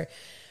pleaser.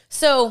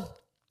 So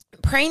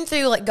praying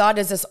through, like, God,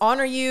 does this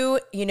honor you?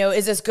 You know,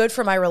 is this good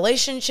for my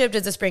relationship?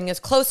 Does this bring us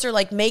closer?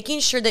 Like, making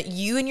sure that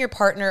you and your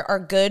partner are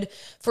good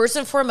first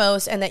and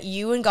foremost, and that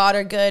you and God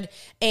are good,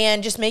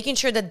 and just making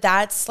sure that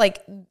that's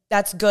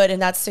good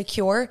and that's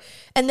secure.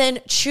 And then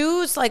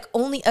choose like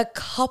only a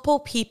couple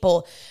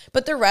people,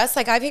 but the rest,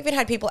 like, I've even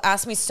had people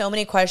ask me so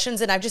many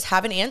questions and I just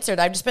haven't answered.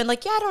 I've just been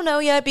like, yeah, I don't know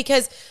yet,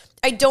 because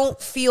I don't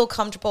feel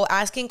comfortable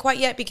asking quite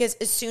yet, because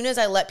as soon as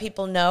I let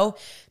people know,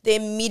 they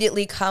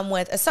immediately come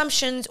with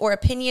assumptions or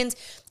opinions.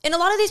 And a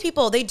lot of these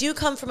people, they do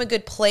come from a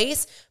good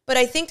place, but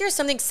I think there's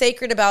something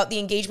sacred about the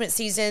engagement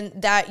season,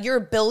 that you're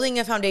building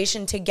a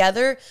foundation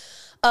together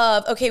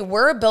of, okay,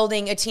 we're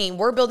building a team,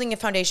 we're building a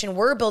foundation,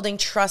 we're building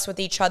trust with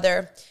each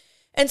other.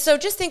 And so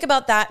just think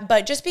about that,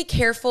 but just be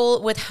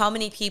careful with how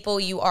many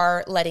people you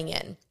are letting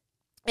in.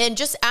 And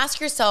just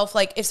ask yourself,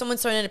 like, if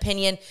someone's throwing an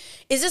opinion,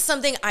 is this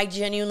something I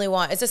genuinely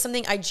want? Is this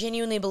something I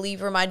genuinely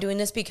believe, or am I doing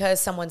this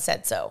because someone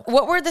said so?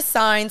 What were the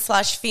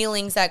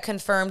signs/feelings that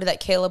confirmed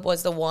that Caleb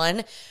was the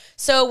one?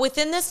 So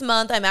within this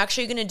month, I'm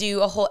actually going to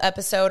do a whole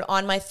episode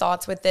on my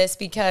thoughts with this,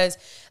 because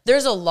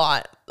there's a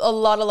lot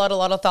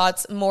of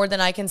thoughts, more than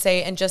I can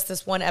say in just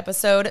this one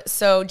episode.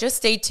 So just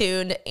stay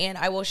tuned and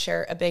I will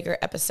share a bigger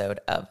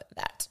episode of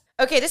that.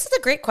 Okay, this is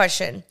a great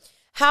question.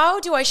 How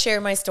do I share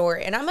my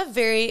story? And I'm a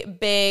very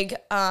big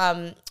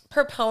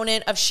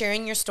proponent of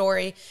sharing your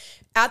story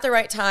at the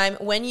right time,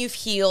 when you've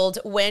healed,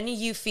 when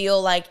you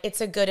feel like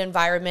it's a good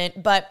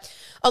environment. But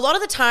a lot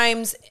of the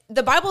times,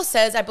 the Bible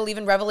says, I believe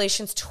in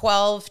Revelations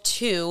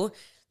 12:2,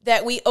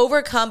 that we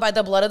overcome by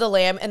the blood of the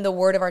Lamb and the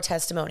word of our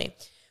testimony,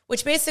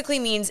 which basically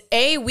means,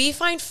 A, we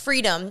find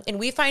freedom and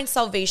we find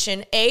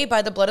salvation, A,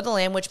 by the blood of the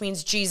Lamb, which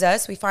means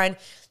Jesus. We find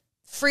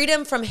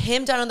freedom from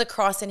him down on the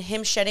cross and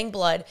him shedding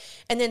blood.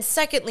 And then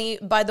secondly,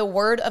 by the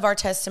word of our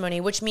testimony,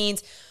 which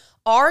means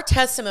our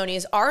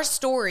testimonies, our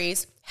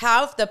stories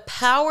have the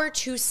power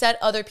to set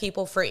other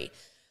people free.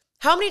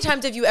 How many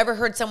times have you ever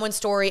heard someone's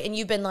story and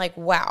you've been like,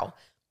 wow,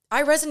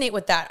 I resonate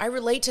with that. I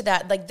relate to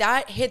that. Like,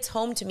 that hits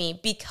home to me,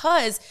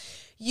 because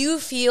you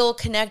feel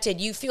connected.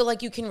 You feel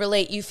like you can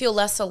relate. You feel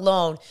less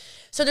alone.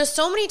 So there's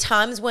so many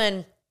times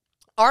when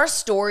our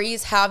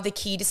stories have the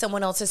key to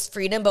someone else's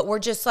freedom, but we're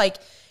just like,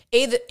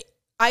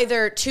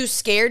 either too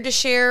scared to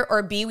share,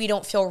 or B, we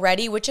don't feel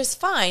ready, which is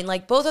fine.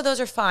 Like, both of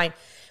those are fine.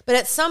 But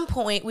at some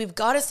point, we've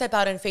got to step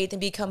out in faith and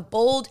become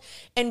bold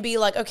and be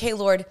like, okay,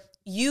 Lord,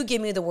 you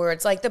give me the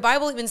words. Like, the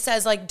Bible even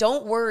says, like,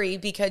 don't worry,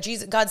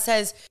 because God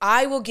says,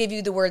 I will give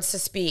you the words to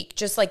speak.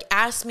 Just like,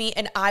 ask me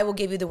and I will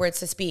give you the words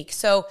to speak.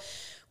 So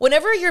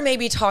whenever you're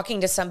maybe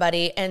talking to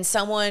somebody and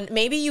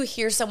maybe you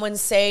hear someone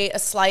say a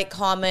slight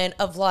comment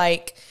of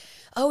like,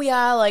 oh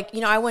yeah, like,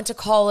 you know, I went to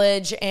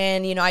college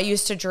and, you know, I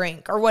used to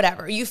drink or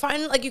whatever. You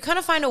kind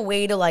of find a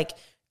way to like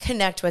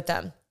connect with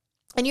them.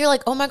 And you're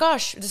like, oh my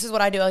gosh, this is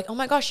what I do. Like, oh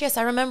my gosh, yes,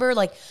 I remember,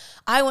 like,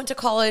 I went to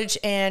college,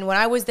 and when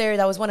I was there,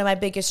 that was one of my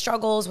biggest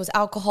struggles, was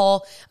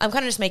alcohol. I'm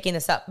kind of just making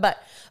this up,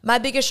 but my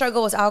biggest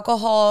struggle was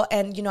alcohol.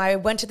 And, you know, I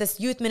went to this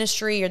youth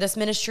ministry or this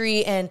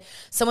ministry, and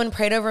someone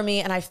prayed over me,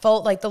 and I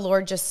felt like the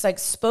Lord just like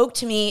spoke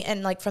to me.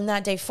 And like, from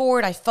that day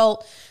forward, I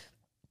felt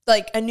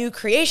like a new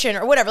creation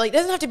or whatever. Like, it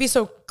doesn't have to be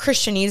so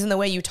Christianese in the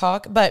way you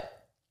talk,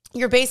 but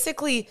you're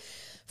basically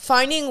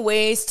finding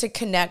ways to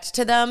connect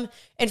to them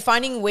and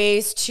finding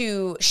ways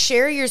to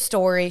share your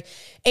story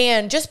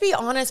and just be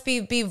honest,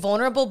 be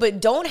vulnerable,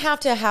 but don't have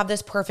to have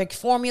this perfect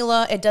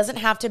formula. It doesn't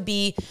have to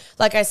be,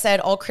 like I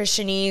said, all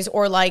Christianese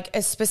or like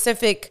a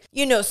specific,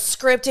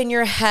 script in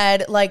your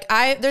head. Like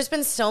there's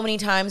been so many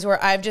times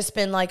where I've just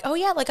been like, oh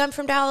yeah, like I'm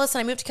from Dallas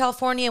and I moved to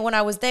California. When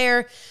I was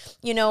there,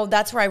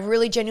 that's where I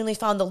really genuinely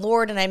found the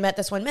Lord, and I met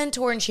this one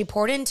mentor and she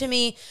poured into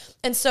me.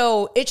 And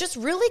so it just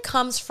really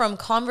comes from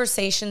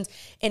conversations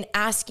and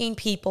asking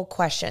people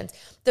questions.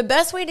 The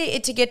best way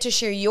to get to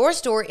share your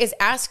story is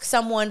ask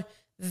someone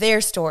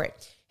their story.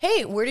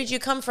 Hey, where did you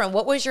come from?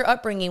 What was your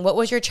upbringing? What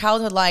was your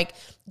childhood like?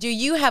 Do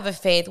you have a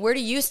faith? Where do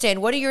you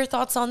stand? What are your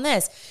thoughts on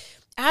this?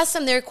 Ask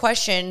them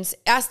questions,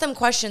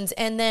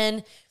 and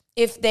then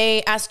if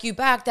they ask you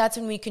back, that's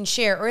when we can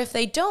share. Or if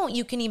they don't,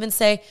 you can even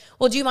say,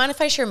 well, do you mind if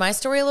I share my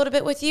story a little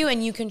bit with you?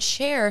 And you can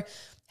share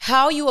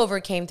how you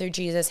overcame through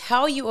Jesus,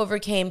 how you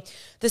overcame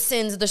the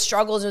sins, the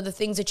struggles, or the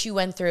things that you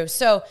went through.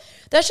 So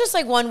that's just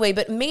like one way,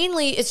 but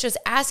mainly it's just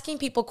asking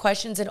people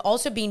questions and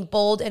also being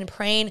bold and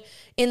praying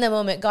in the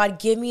moment. God,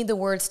 give me the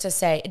words to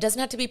say. It doesn't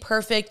have to be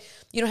perfect.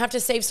 You don't have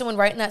to save someone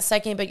right in that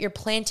second, but you're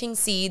planting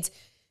seeds,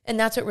 and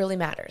that's what really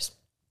matters.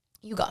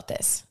 You got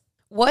this.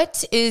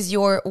 What is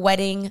your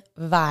wedding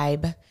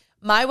vibe?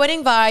 My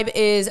wedding vibe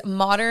is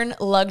modern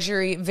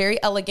luxury, very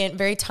elegant,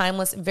 very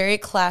timeless, very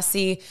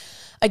classy.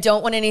 I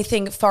don't want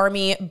anything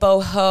farmy,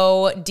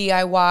 boho,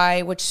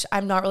 DIY, which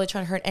I'm not really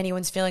trying to hurt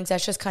anyone's feelings.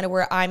 That's just kind of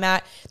where I'm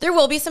at. There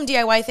will be some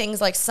DIY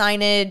things like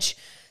signage,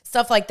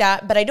 stuff like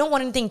that, but I don't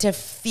want anything to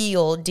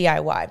feel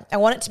DIY. I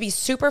want it to be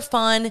super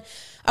fun.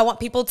 I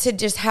want people to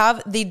just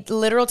have the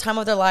literal time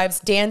of their lives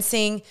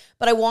dancing,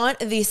 but I want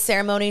the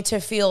ceremony to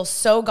feel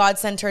so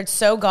God-centered,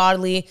 so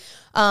godly,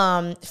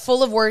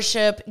 full of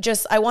worship.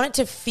 I want it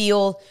to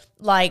feel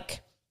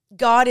like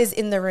God is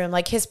in the room,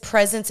 like his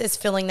presence is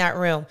filling that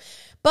room.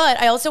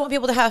 But I also want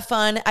people to have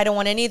fun. I don't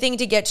want anything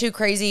to get too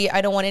crazy. I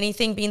don't want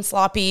anything being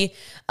sloppy.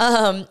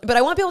 But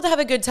I want people to have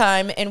a good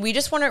time. And we're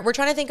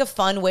trying to think of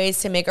fun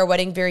ways to make our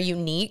wedding very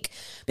unique,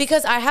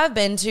 because I have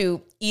been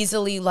to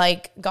easily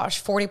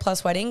 40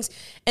 plus weddings.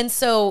 And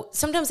so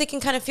sometimes they can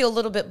kind of feel a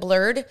little bit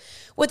blurred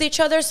with each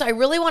other. So I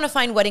really want to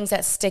find weddings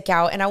that stick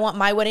out, and I want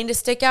my wedding to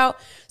stick out.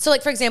 So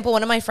for example,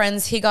 one of my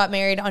friends, he got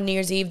married on New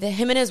Year's Eve.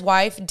 Him and his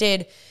wife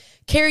did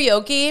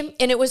karaoke,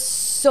 and it was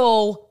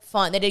so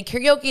fun. They did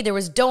karaoke. There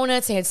was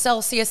donuts. They had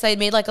Celsius. They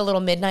made a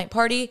little midnight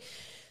party.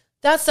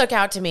 That stuck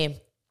out to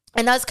me.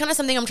 And that's kind of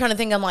something I'm trying to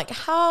think. I'm like,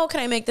 how can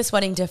I make this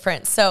wedding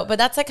different? But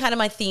that's kind of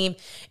my theme,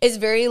 is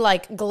very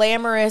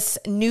glamorous,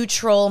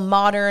 neutral,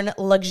 modern,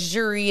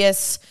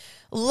 luxurious,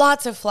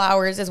 lots of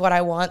flowers is what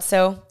I want.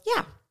 So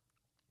yeah.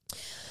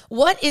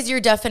 What is your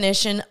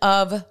definition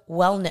of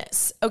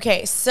wellness?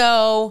 Okay,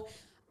 so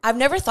I've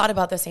never thought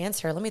about this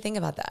answer. Let me think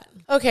about that.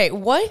 Okay,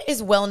 what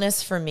is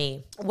wellness for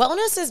me?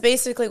 Wellness is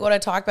basically what I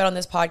talk about on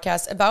this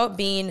podcast, about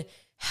being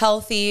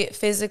healthy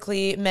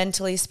physically,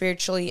 mentally,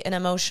 spiritually, and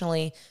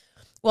emotionally.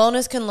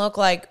 Wellness can look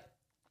like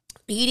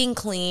eating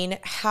clean,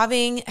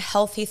 having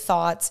healthy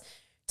thoughts,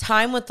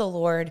 time with the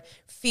Lord,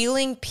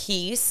 feeling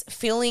peace,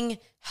 feeling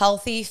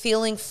healthy,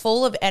 feeling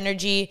full of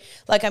energy,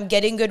 like I'm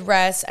getting good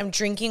rest, I'm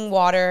drinking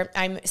water,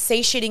 I'm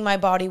satiating my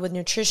body with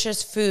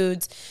nutritious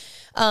foods,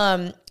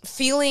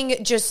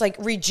 feeling just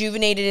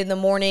rejuvenated in the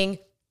morning,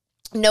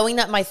 knowing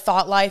that my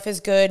thought life is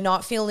good,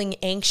 not feeling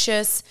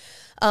anxious.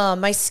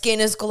 My skin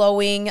is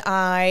glowing.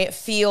 I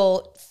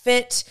feel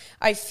fit.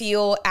 I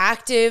feel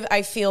active.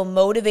 I feel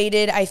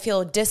motivated. I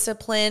feel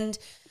disciplined.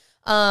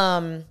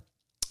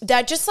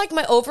 That just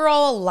my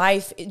overall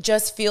life, it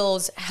just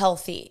feels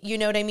healthy. You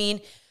know what I mean?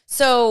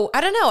 So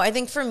I don't know. I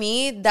think for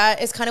me,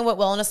 that is kind of what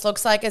wellness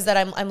looks like, is that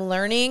I'm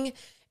learning,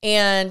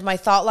 and my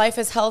thought life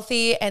is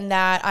healthy, and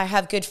that I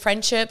have good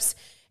friendships,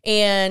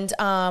 and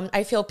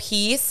I feel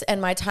peace,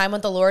 and my time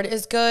with the Lord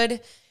is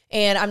good,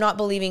 and I'm not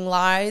believing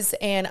lies,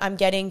 and I'm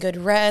getting good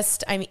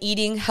rest. I'm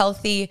eating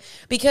healthy,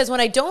 because when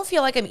I don't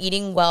feel like I'm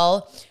eating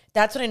well,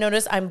 that's when I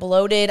notice I'm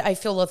bloated. I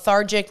feel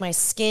lethargic. My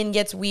skin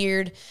gets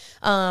weird.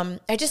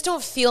 I just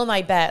don't feel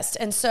my best.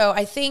 And so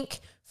I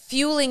think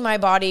fueling my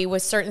body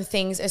with certain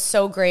things is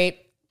so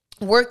great.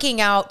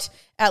 Working out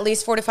at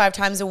least 4 to 5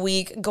 times a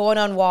week, going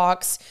on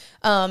walks,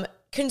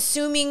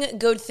 consuming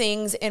good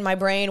things in my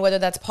brain, whether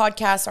that's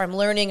podcasts or I'm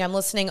learning, I'm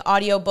listening,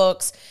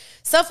 audiobooks,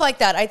 stuff like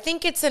that. I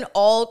think it's an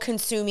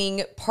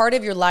all-consuming part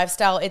of your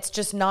lifestyle. It's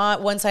just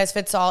not one size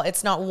fits all.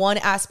 It's not one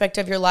aspect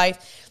of your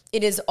life.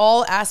 It is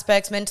all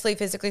aspects, mentally,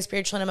 physically,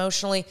 spiritually, and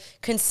emotionally,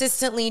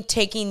 consistently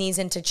taking these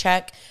into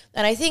check.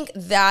 And I think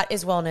that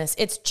is wellness.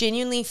 It's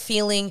genuinely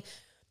feeling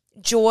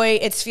joy.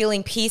 It's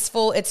feeling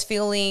peaceful. It's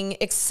feeling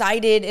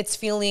excited. It's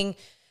feeling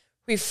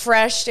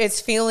refreshed. It's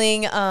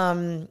feeling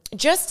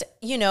just,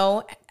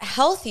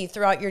 healthy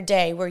throughout your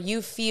day, where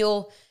you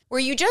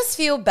just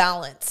feel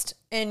balanced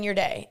in your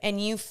day, and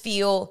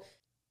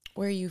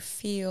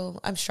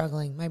I'm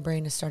struggling. My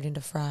brain is starting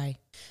to fry.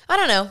 I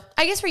don't know.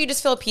 I guess where you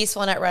just feel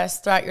peaceful and at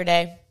rest throughout your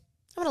day.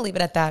 I'm going to leave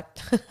it at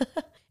that.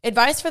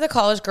 Advice for the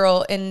college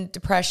girl in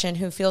depression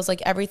who feels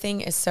like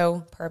everything is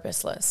so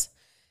purposeless.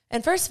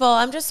 And first of all,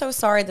 I'm just so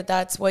sorry that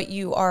that's what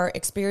you are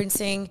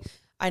experiencing.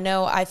 I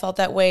know I felt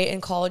that way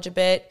in college a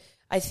bit.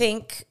 I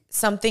think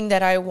something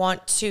that I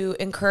want to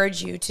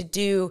encourage you to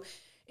do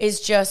is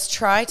just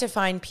try to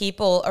find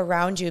people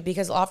around you,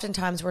 because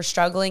oftentimes we're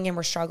struggling and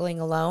we're struggling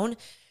alone.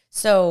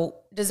 So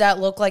does that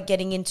look like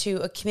getting into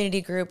a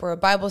community group or a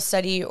Bible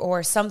study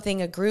or something,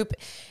 a group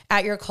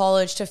at your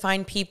college to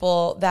find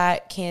people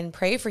that can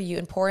pray for you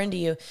and pour into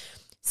you?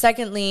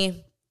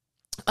 Secondly,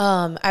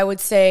 I would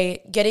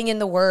say getting in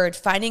the Word,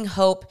 finding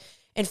hope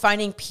and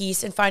finding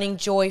peace and finding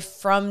joy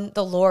from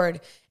the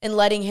Lord and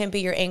letting Him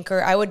be your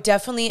anchor. I would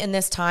definitely in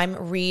this time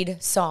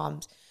read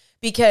Psalms,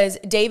 because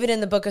David in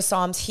the book of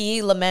Psalms,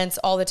 he laments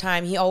all the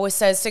time. He always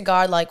says to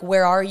God, like,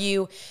 where are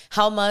you?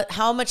 How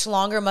much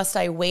longer must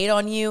I wait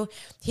on you?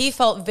 He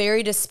felt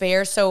very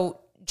despair. So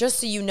just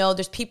so you know,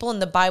 there's people in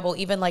the Bible,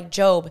 even like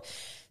Job,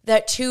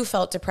 that too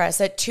felt depressed,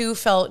 that too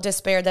felt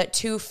despair, that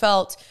too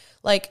felt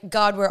like,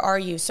 God, where are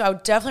you? So I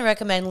would definitely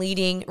recommend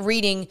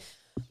reading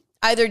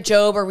either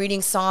Job or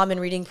reading Psalm and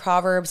reading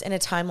Proverbs in a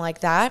time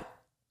like that.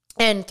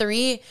 And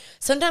 3,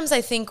 sometimes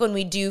I think when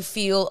we do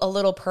feel a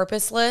little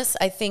purposeless,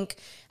 I think,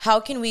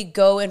 how can we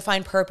go and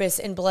find purpose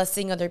in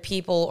blessing other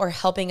people or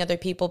helping other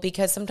people?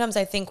 Because sometimes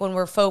I think when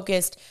we're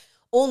focused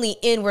only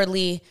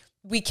inwardly,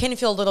 we can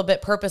feel a little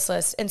bit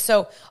purposeless. And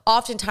so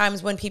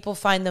oftentimes when people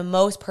find the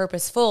most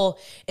purposeful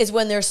is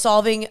when they're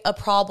solving a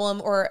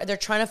problem, or they're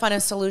trying to find a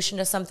solution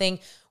to something,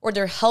 or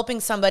they're helping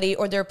somebody,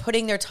 or they're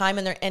putting their time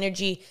and their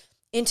energy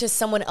into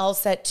someone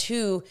else that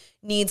too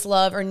needs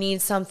love or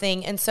needs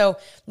something. And so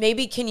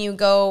maybe can you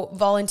go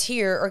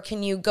volunteer, or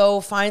can you go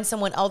find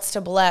someone else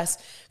to bless?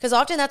 Because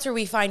often that's where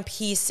we find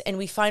peace and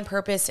we find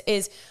purpose,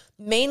 is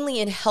mainly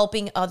in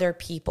helping other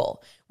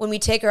people. When we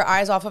take our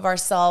eyes off of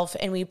ourselves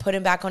and we put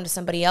them back onto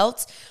somebody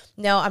else.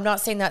 Now, I'm not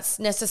saying that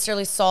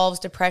necessarily solves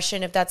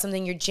depression if that's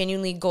something you're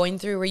genuinely going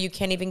through where you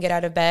can't even get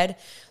out of bed.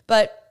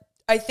 But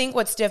I think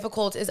what's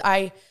difficult is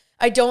I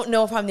don't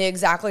know if I'm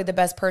exactly the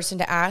best person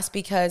to ask,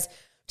 because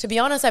to be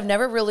honest, I've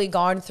never really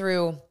gone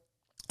through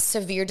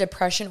severe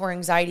depression or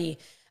anxiety.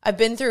 I've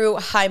been through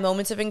high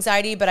moments of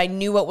anxiety, but I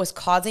knew what was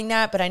causing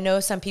that. But I know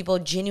some people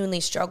genuinely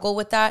struggle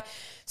with that.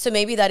 So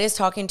maybe that is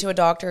talking to a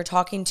doctor,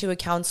 talking to a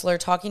counselor,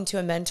 talking to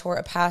a mentor,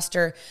 a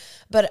pastor.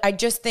 But I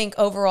just think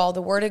overall,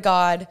 the Word of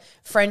God,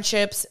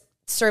 friendships,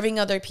 serving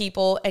other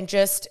people, and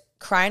just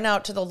crying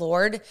out to the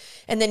Lord,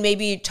 and then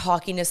maybe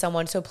talking to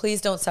someone. So please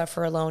don't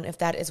suffer alone if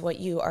that is what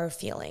you are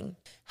feeling.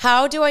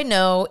 How do I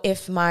know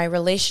if my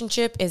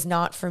relationship is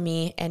not for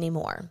me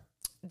anymore?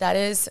 That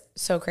is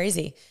so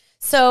crazy.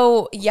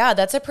 So yeah,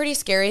 that's a pretty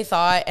scary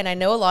thought. And I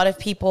know a lot of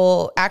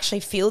people actually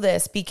feel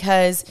this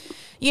because,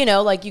 you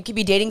know, like you could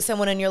be dating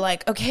someone and you're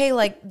like, okay,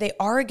 like they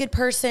are a good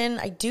person.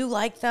 I do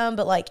like them,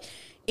 but like,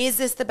 is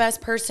this the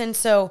best person?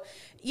 So,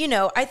 you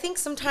know, I think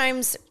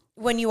sometimes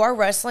when you are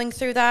wrestling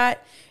through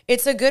that,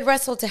 it's a good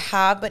wrestle to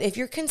have. But if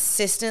you're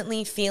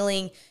consistently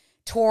feeling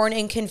torn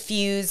and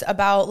confused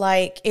about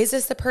like, is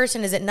this the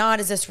person? Is it not?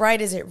 Is this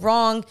right? Is it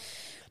wrong?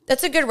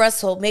 That's a good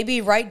wrestle.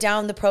 Maybe write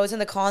down the pros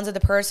and the cons of the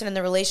person and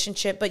the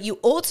relationship, but you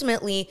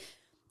ultimately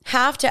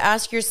have to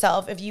ask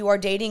yourself, if you are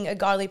dating a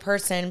godly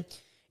person,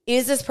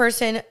 is this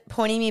person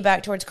pointing me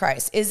back towards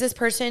Christ? Is this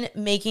person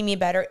making me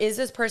better? Is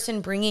this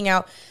person bringing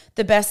out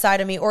the best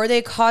side of me? Or are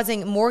they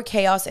causing more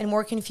chaos and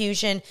more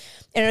confusion?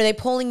 And are they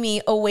pulling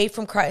me away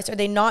from Christ? Are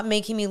they not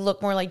making me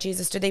look more like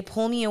Jesus? Do they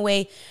pull me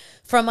away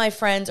from my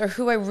friends or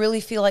who I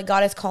really feel like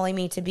God is calling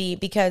me to be?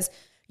 Because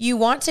you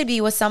want to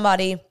be with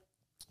somebody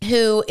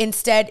who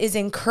instead is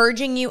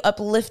encouraging you,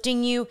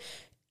 uplifting you,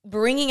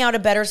 bringing out a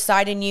better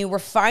side in you,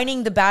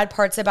 refining the bad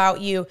parts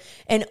about you,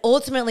 and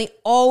ultimately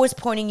always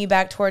pointing you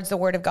back towards the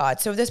Word of God.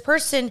 So if this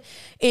person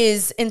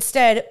is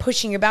instead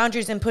pushing your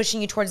boundaries and pushing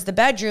you towards the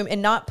bedroom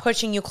and not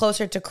pushing you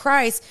closer to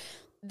Christ,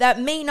 that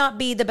may not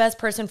be the best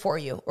person for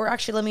you. Or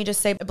actually, let me just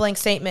say a blank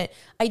statement.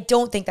 I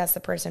don't think that's the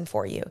person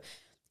for you.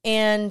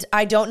 And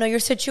I don't know your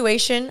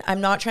situation.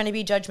 I'm not trying to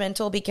be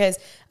judgmental because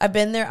I've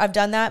been there, I've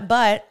done that,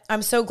 but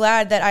I'm so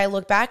glad that I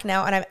look back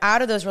now and I'm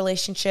out of those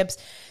relationships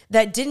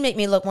that did make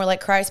me look more like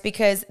Christ,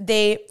 because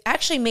they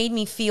actually made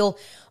me feel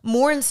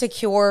more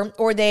insecure,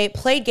 or they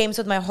played games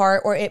with my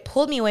heart, or it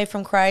pulled me away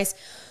from Christ,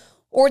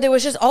 or there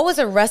was just always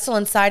a wrestle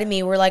inside of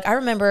me where, like, I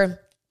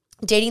remember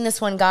dating this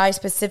one guy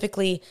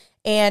specifically,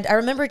 and I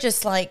remember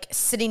just like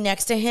sitting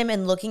next to him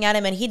and looking at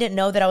him, and he didn't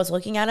know that I was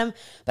looking at him,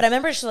 but I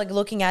remember just like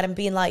looking at him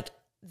being like,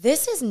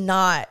 this is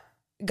not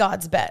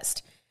God's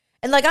best.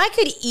 And like, I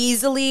could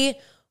easily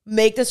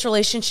make this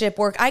relationship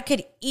work. I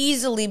could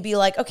easily be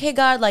like, okay,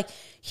 God, like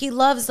he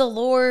loves the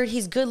Lord.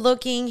 He's good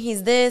looking.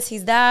 He's this,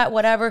 he's that,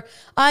 whatever.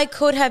 I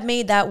could have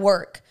made that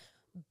work.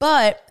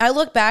 But I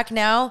look back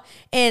now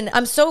and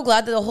I'm so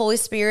glad that the Holy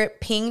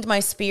Spirit pinged my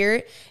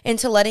spirit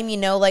into letting me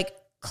know, like,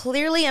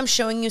 clearly I'm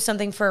showing you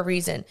something for a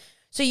reason.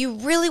 So you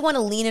really want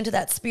to lean into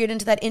that spirit,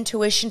 into that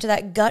intuition, to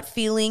that gut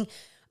feeling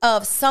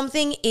of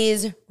something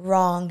is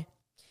wrong.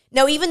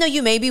 Now, even though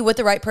you may be with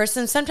the right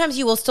person, sometimes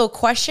you will still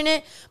question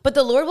it, but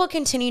the Lord will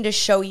continue to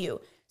show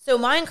you. So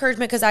my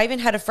encouragement, because I even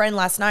had a friend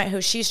last night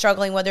who she's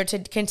struggling whether to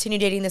continue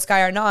dating this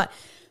guy or not.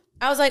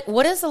 I was like,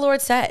 what has the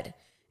Lord said?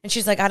 And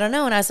she's like, I don't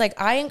know. And I was like,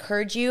 I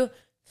encourage you,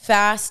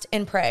 fast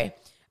and pray.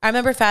 I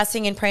remember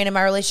fasting and praying in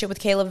my relationship with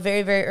Caleb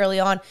very, very early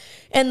on.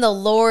 And the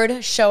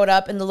Lord showed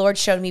up and the Lord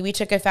showed me. We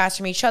took a fast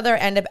from each other,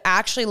 ended up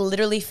actually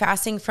literally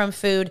fasting from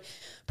food,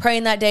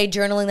 praying that day,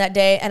 journaling that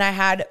day. And I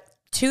had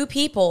 2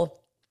 people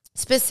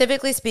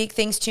specifically speak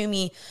things to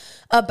me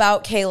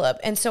about Caleb.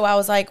 And so I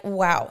was like,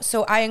 wow.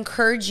 So I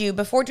encourage you,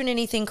 before doing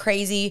anything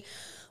crazy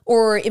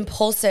or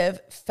impulsive,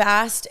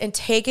 fast and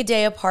take a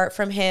day apart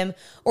from him,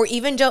 or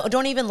even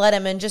don't even let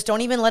him, and just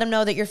don't even let him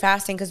know that you're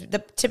fasting, because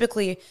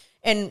typically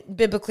and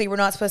biblically we're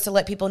not supposed to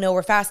let people know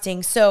we're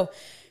fasting. So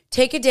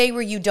take a day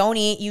where you don't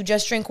eat, you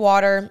just drink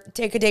water.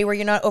 Take a day where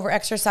you're not over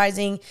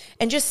exercising,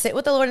 and just sit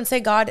with the Lord and say,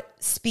 God,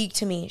 speak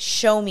to me,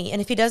 show me.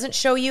 And if he doesn't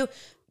show you,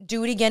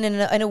 do it again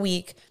in a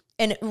week.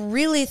 And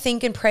really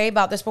think and pray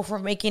about this before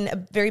making a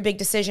very big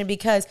decision,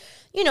 because,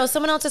 you know,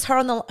 someone else's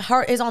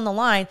heart is on the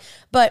line,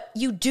 but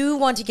you do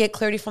want to get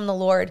clarity from the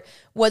Lord,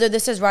 whether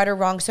this is right or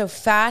wrong. So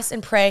fast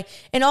and pray,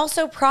 and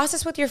also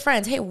process with your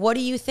friends. Hey, what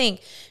do you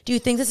think? Do you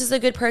think this is a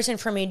good person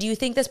for me? Do you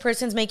think this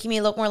person's making me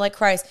look more like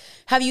Christ?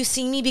 Have you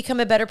seen me become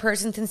a better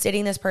person since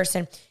dating this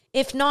person?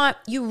 If not,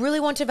 you really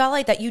want to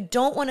validate that. You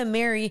don't want to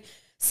marry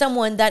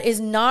someone that is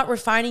not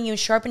refining you,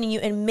 sharpening you,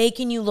 and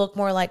making you look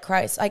more like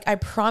Christ. Like, I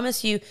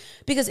promise you,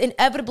 because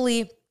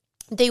inevitably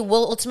they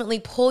will ultimately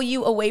pull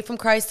you away from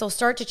Christ. They'll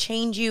start to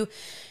change you,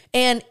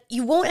 and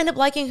you won't end up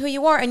liking who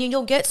you are. And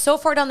you'll get so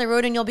far down the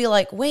road and you'll be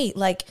like, wait,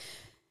 like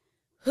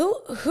who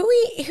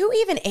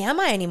even am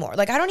I anymore?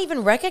 Like, I don't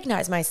even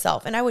recognize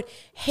myself. And I would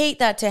hate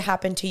that to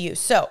happen to you.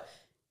 So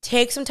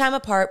take some time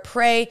apart,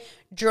 pray,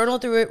 journal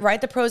through it, write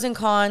the pros and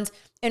cons,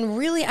 and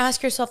really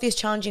ask yourself these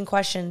challenging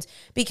questions,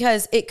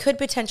 because it could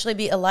potentially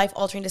be a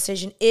life-altering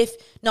decision, if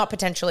not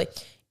potentially.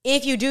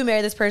 If you do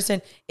marry this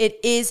person, it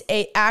is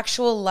a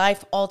actual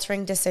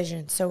life-altering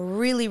decision. So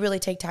really, really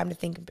take time to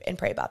think and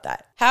pray about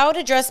that. How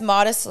to dress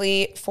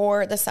modestly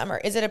for the summer.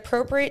 Is it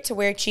appropriate to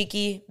wear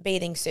cheeky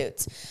bathing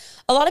suits?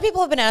 A lot of people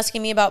have been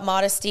asking me about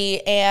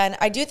modesty, and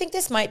I do think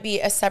this might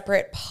be a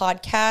separate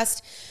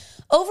podcast.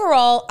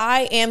 Overall,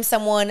 I am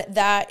someone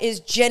that is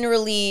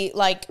generally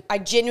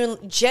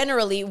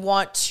generally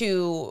want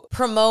to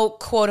promote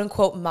quote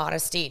unquote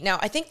modesty. Now,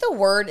 I think the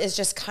word is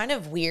just kind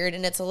of weird,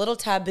 and it's a little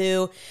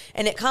taboo,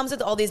 and it comes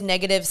with all these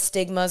negative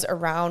stigmas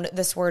around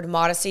this word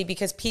modesty,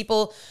 because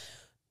people,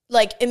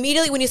 like,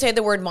 immediately when you say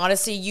the word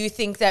modesty, you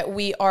think that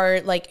we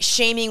are like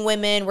shaming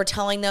women. We're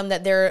telling them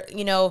that they're,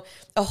 you know,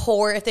 a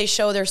whore if they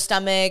show their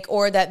stomach,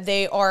 or that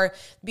they are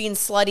being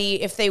slutty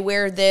if they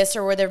wear this,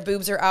 or where their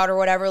boobs are out or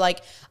whatever.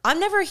 Like, I'm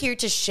never here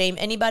to shame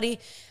anybody.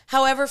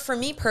 However, for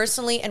me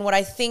personally, and what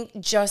I think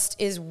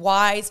just is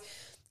wise,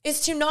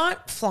 is to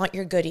not flaunt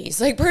your goodies.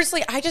 Like,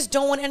 personally, I just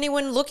don't want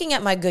anyone looking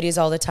at my goodies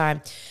all the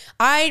time.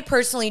 I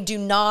personally do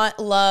not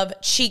love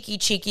cheeky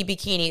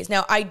bikinis.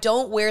 Now, I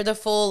don't wear the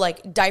full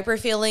like diaper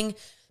feeling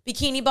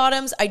bikini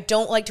bottoms. I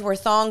don't like to wear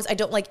thongs. I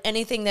don't like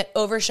anything that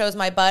overshows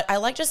my butt. I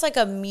like just like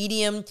a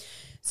medium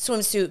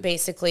swimsuit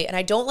basically. And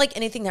I don't like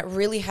anything that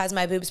really has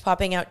my boobs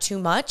popping out too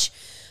much.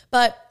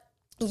 But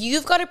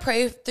you've got to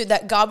pray through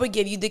that God would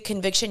give you the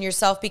conviction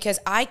yourself, because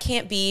I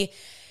can't be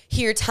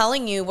here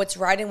telling you what's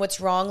right and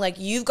what's wrong. Like,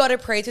 you've got to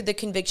pray through the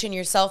conviction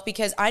yourself,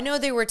 because I know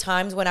there were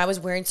times when I was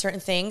wearing certain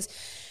things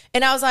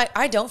and I was like,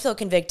 I don't feel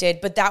convicted,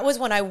 but that was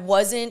when I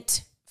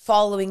wasn't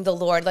following the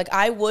Lord. Like,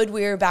 I would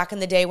wear back in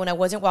the day when I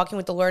wasn't walking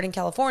with the Lord in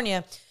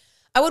California,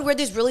 I would wear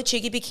these really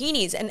cheeky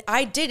bikinis. And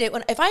I did it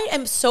if I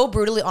am so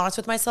brutally honest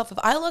with myself, if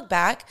I look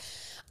back,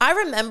 I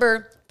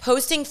remember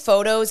posting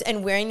photos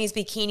and wearing these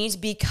bikinis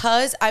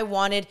because I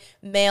wanted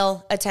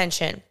male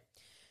attention.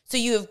 So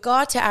you have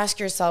got to ask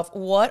yourself,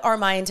 what are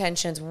my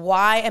intentions?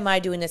 Why am I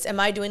doing this? Am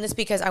I doing this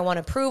because I want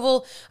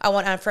approval? I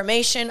want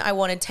affirmation. I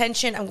want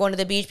attention. I'm going to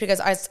the beach because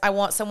I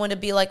want someone to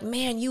be like,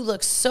 man, you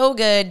look so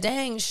good.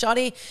 Dang,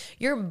 shawty,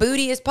 your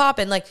booty is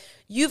popping. Like,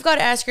 you've got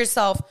to ask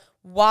yourself,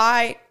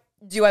 why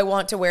do I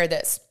want to wear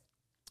this?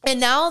 And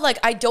now, like,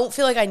 I don't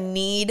feel like I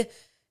need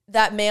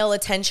that male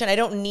attention. I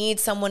don't need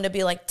someone to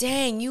be like,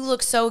 dang, you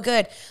look so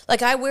good.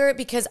 Like, I wear it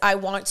because I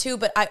want to,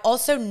 but I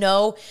also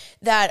know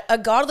that a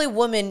godly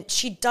woman,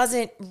 she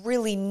doesn't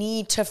really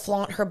need to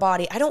flaunt her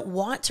body. I don't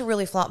want to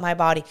really flaunt my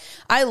body.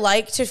 I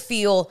like to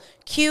feel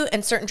cute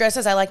in certain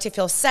dresses. I like to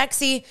feel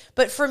sexy,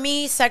 but for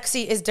me,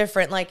 sexy is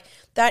different. Like,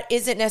 that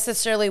isn't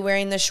necessarily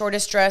wearing the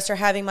shortest dress or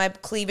having my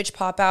cleavage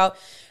pop out.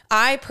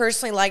 I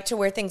personally like to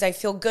wear things I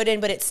feel good in,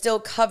 but it still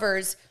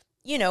covers,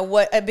 you know,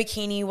 what a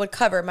bikini would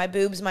cover, my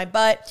boobs, my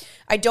butt.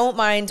 I don't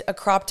mind a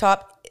crop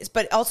top,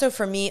 but also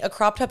for me, a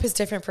crop top is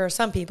different for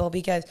some people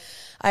because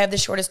I have the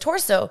shortest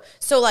torso.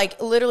 So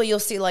like literally you'll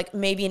see like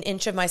maybe an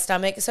inch of my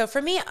stomach. So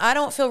for me, I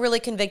don't feel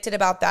really convicted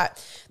about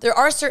that. There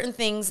are certain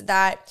things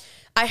that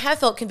I have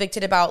felt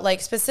convicted about.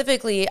 Like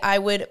specifically, I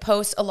would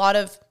post a lot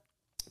of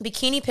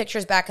bikini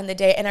pictures back in the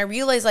day, and I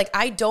realized like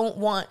I don't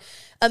want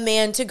a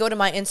man to go to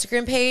my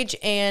Instagram page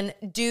and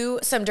do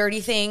some dirty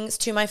things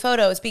to my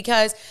photos,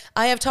 because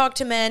I have talked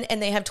to men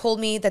and they have told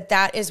me that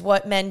that is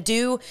what men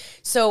do.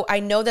 So I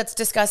know that's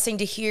disgusting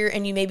to hear,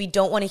 and you maybe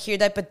don't want to hear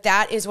that, but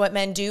that is what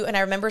men do. And I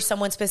remember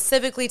someone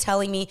specifically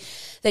telling me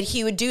that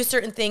he would do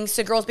certain things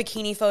to girls'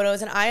 bikini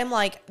photos, and I am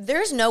like,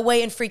 there's no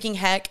way in freaking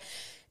heck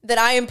that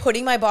I am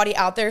putting my body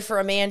out there for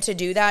a man to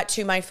do that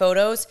to my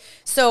photos.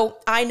 So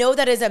I know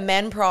that is a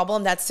men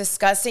problem. That's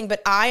disgusting,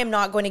 but I am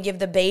not going to give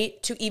the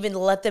bait to even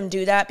let them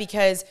do that,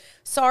 because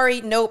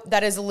sorry, nope,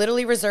 that is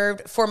literally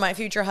reserved for my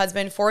future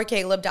husband, for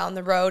Caleb down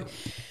the road.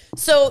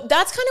 So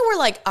that's kind of where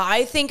like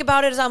I think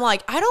about it, is I'm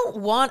like, I don't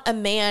want a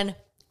man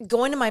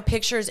going to my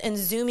pictures and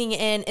zooming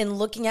in and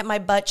looking at my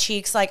butt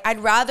cheeks. Like, I'd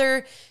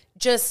rather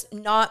just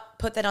not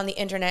put that on the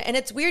internet. And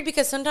it's weird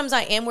because sometimes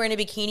I am wearing a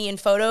bikini in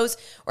photos,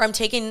 or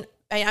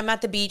I'm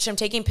at the beach, I'm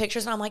taking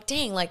pictures, and I'm like,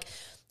 dang, like,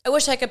 I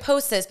wish I could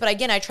post this. But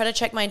again, I try to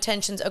check my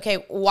intentions.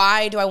 Okay,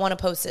 why do I want to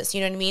post this? You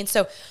know what I mean?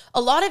 So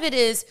a lot of it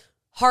is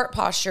heart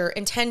posture,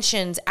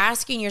 intentions,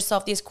 asking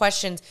yourself these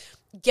questions,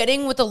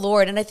 getting with the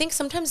Lord. And I think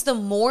sometimes the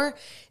more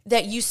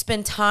that you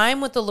spend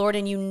time with the Lord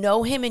and you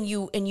know him and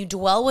you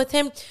dwell with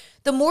him,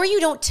 the more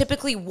you don't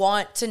typically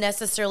want to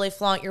necessarily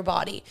flaunt your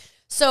body.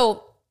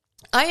 So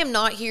I am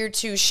not here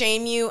to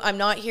shame you. I'm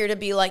not here to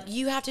be like,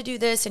 you have to do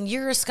this and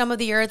you're a scum of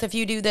the earth if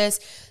you do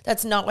this.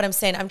 That's not what I'm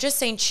saying. I'm just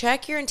saying,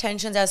 check your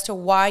intentions as to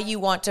why you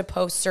want to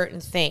post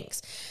certain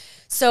things.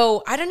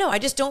 So I don't know. I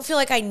just don't feel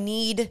like I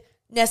need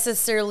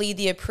necessarily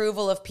the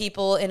approval of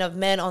people and of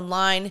men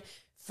online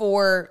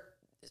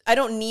I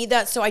don't need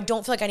that. So I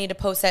don't feel like I need to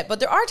post that. But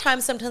there are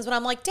times sometimes when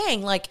I'm like,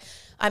 dang, like,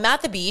 I'm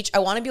at the beach. I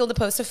want to be able to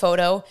post a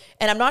photo,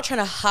 and I'm not trying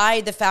to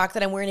hide the fact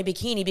that I'm wearing a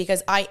bikini,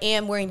 because I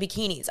am wearing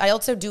bikinis. I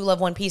also do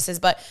love one pieces,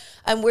 but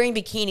I'm wearing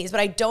bikinis, but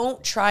I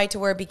don't try to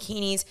wear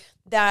bikinis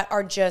that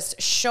are just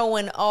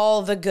showing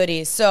all the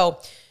goodies. So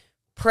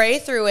pray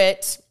through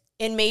it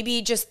and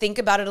maybe just think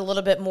about it a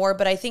little bit more.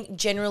 But I think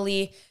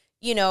generally,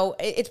 you know,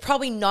 it's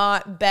probably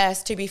not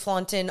best to be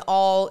flaunting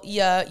all,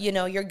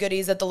 your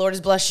goodies that the Lord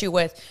has blessed you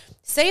with.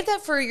 Save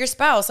that for your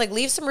spouse. Like,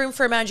 leave some room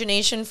for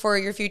imagination for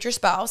your future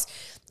spouse.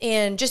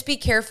 And just be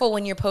careful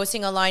when you're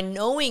posting online,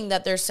 knowing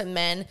that there's some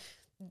men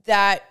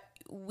that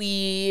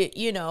we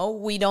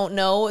don't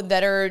know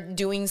that are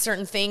doing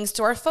certain things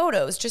to our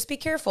photos. Just be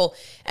careful.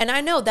 And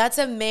I know that's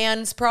a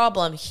man's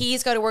problem.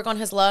 He's got to work on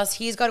his lust.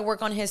 He's got to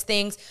work on his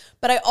things.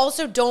 But I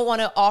also don't want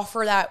to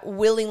offer that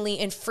willingly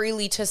and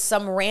freely to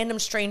some random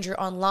stranger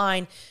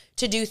online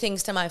to do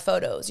things to my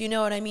photos. You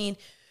know what I mean?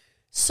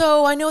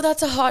 So I know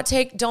that's a hot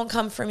take. Don't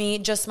come for me.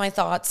 Just my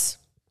thoughts.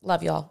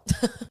 Love y'all.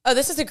 Oh,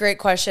 this is a great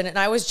question. And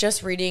I was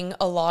just reading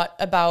a lot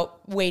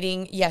about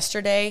waiting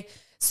yesterday.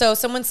 So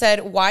someone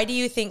said, why do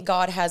you think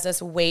God has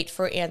us wait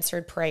for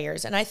answered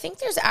prayers? And I think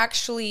there's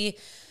actually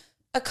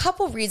a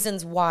couple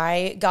reasons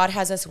why God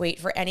has us wait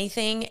for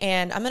anything.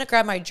 And I'm going to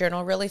grab my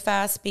journal really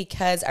fast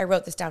because I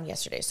wrote this down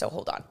yesterday. So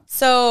hold on.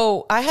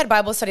 So I had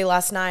Bible study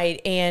last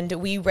night, and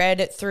we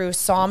read through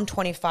Psalm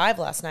 25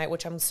 last night,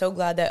 which I'm so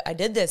glad that I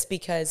did this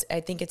because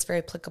I think it's very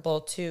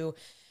applicable to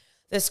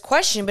this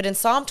question. But in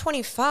Psalm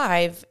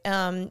 25,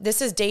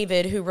 this is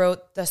David who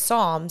wrote the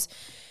Psalms.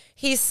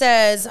 He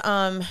says,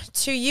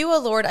 to you, O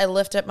Lord, I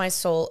lift up my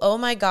soul. O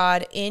my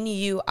God, in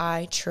you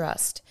I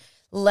trust.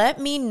 Let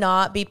me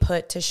not be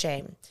put to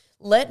shame.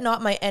 Let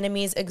not my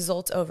enemies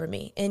exult over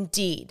me.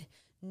 Indeed,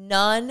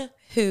 none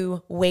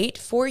who wait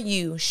for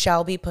you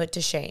shall be put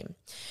to shame.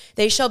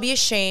 They shall be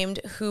ashamed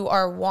who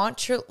are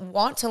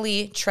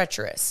wantonly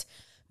treacherous.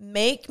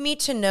 Make me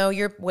to know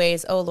your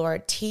ways, O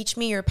Lord. Teach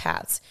me your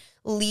paths.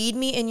 Lead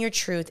me in your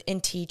truth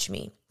and teach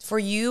me. For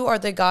you are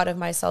the God of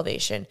my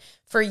salvation.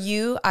 For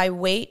you I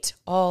wait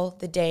all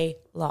the day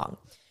long.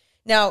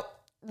 Now,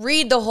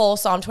 read the whole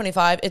Psalm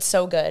 25. It's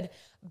so good.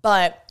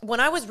 But when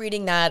I was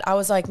reading that, I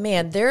was like,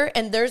 man,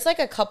 there's like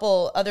a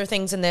couple other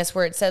things in this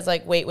where it says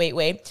like,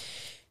 wait.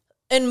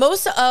 And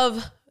most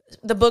of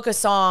the book of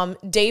Psalm,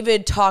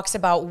 David talks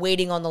about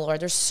waiting on the Lord.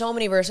 There's so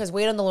many verses.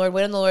 Wait on the Lord,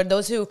 wait on the Lord.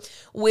 Those who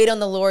wait on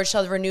the Lord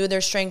shall renew their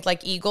strength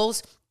like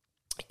eagles.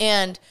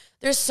 And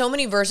there's so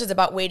many verses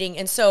about waiting.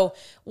 And so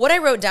what I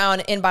wrote down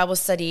in Bible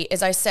study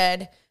is I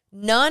said,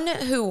 none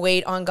who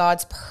wait on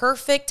God's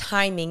perfect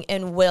timing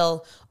and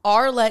will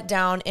are let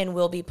down and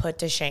will be put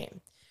to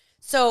shame.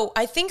 So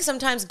I think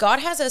sometimes God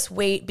has us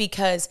wait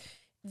because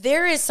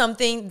there is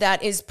something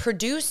that is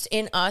produced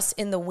in us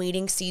in the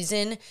waiting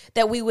season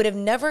that we would have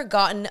never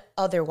gotten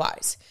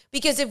otherwise.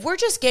 Because if we're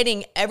just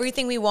getting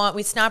everything we want,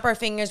 we snap our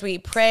fingers, we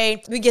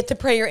pray, we get the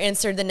prayer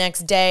answered the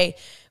next day,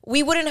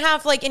 we wouldn't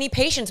have like any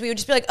patience. We would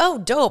just be like, oh,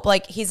 dope.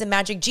 Like, he's a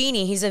magic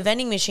genie. He's a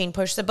vending machine.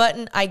 Push the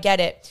button. I get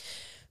it.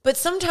 But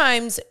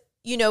sometimes,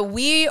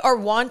 we are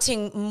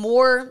wanting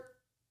more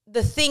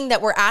the thing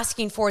that we're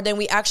asking for than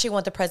we actually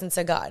want the presence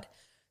of God.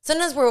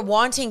 Sometimes we're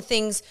wanting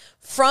things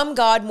from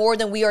God more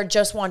than we are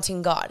just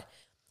wanting God.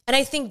 And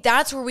I think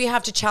that's where we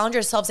have to challenge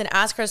ourselves and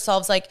ask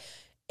ourselves, like,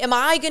 am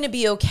I going to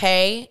be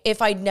okay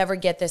if I never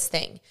get this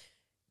thing?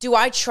 Do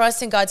I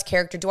trust in God's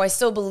character? Do I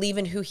still believe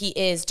in who he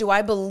is? Do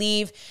I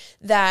believe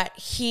that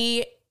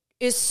he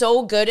is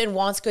so good and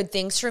wants good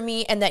things for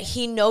me and that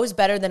he knows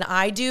better than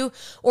I do?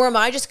 Or am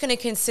I just going to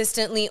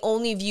consistently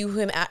only view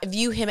him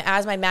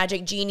as my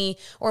magic genie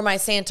or my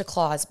Santa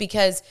Claus?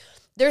 Because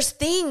there's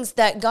things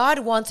that God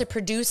wants to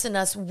produce in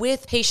us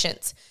with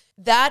patience.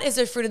 That is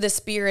the fruit of the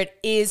Spirit,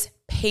 is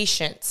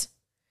patience.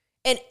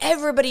 And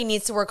everybody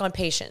needs to work on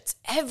patience.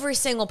 Every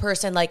single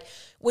person, like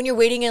when you're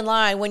waiting in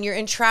line, when you're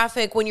in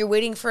traffic, when you're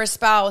waiting for a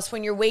spouse,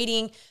 when you're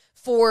waiting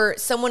for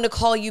someone to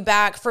call you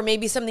back for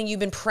maybe something you've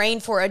been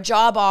praying for, a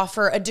job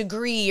offer, a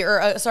degree, or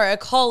a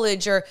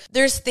college, or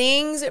there's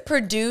things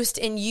produced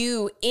in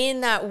you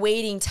in that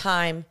waiting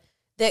time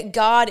that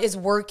God is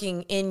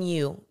working in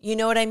you. You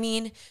know what I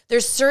mean?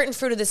 There's certain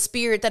fruit of the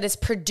Spirit that is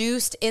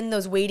produced in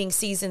those waiting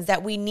seasons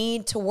that we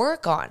need to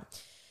work on.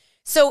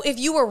 So if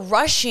you are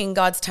rushing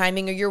God's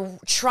timing or you're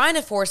trying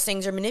to force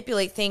things or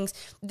manipulate things,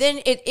 then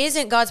it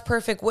isn't God's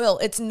perfect will.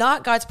 It's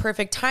not God's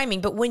perfect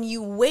timing. But when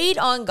you wait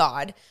on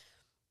God,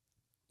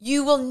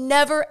 you will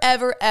never,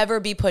 ever, ever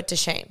be put to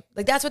shame.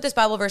 Like that's what this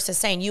Bible verse is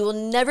saying. You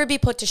will never be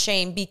put to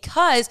shame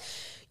because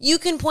you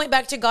can point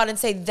back to God and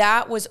say,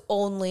 that was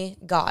only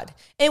God.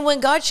 And when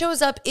God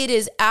shows up, it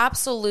is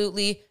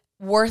absolutely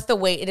worth the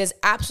wait. It is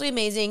absolutely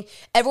amazing.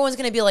 Everyone's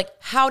going to be like,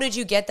 how did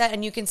you get that?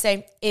 And you can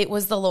say, it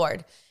was the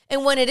Lord.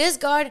 And when it is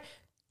God,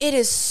 it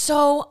is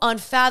so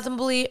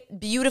unfathomably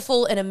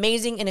beautiful and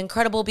amazing and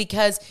incredible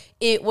because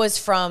it was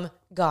from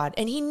God.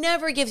 And he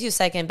never gives you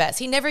second best.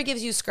 He never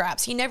gives you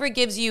scraps. He never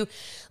gives you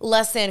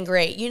less than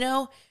great, you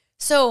know?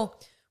 So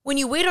when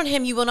you wait on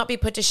him, you will not be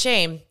put to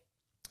shame.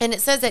 And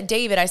it says that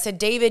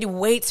David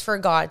waits for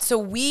God. So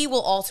we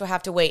will also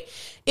have to wait.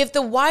 If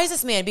the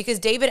wisest man, because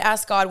David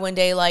asked God one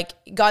day, like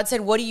God said,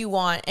 what do you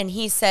want? And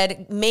he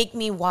said, make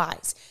me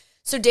wise.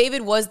 So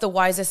David was the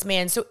wisest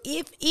man. So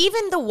if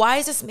even the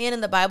wisest man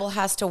in the Bible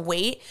has to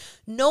wait,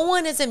 no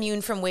one is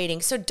immune from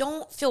waiting. So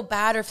don't feel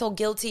bad or feel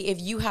guilty if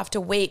you have to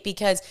wait,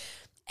 because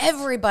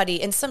everybody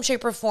in some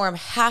shape or form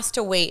has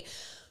to wait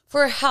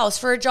for a house,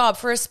 for a job,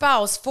 for a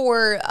spouse,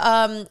 for,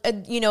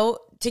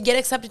 to get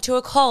accepted to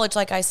a college,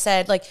 like I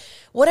said, like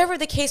whatever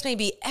the case may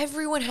be,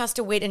 everyone has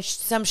to wait in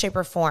some shape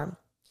or form.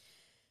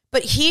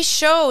 But he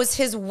shows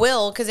his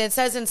will, because it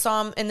says in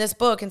Psalm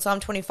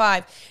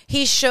 25,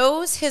 he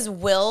shows his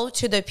will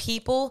to the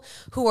people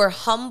who are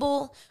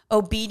humble,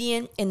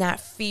 obedient, and that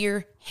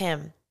fear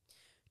him.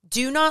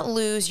 Do not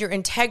lose your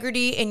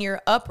integrity and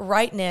your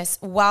uprightness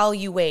while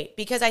you wait.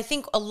 Because I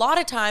think a lot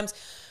of times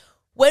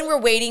when we're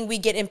waiting, we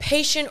get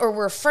impatient or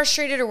we're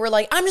frustrated or we're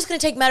like, I'm just going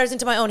to take matters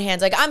into my own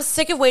hands. Like, I'm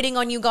sick of waiting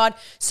on you, God,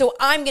 so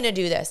I'm going to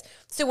do this.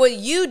 So what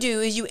you do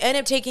is you end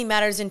up taking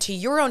matters into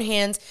your own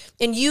hands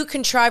and you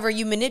contrive or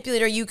you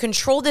manipulate or you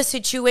control the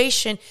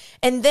situation,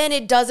 and then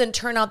it doesn't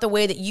turn out the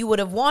way that you would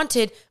have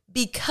wanted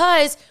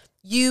because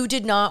you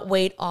did not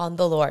wait on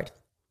the Lord.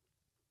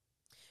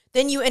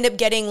 Then you end up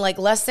getting like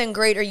less than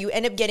great, or you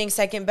end up getting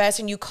second best,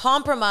 and you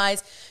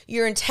compromise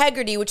your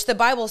integrity, which the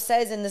Bible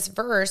says in this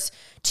verse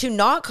to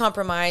not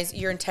compromise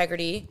your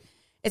integrity.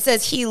 It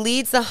says he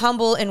leads the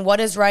humble in what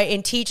is right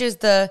and teaches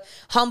the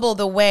humble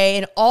the way,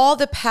 and all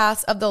the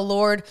paths of the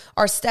Lord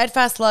are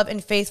steadfast love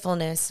and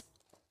faithfulness.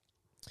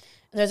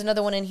 And there's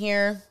another one in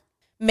here.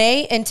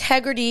 May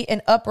integrity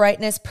and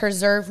uprightness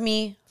preserve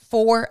me,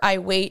 for I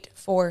wait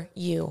for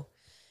you.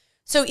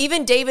 So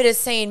even David is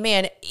saying,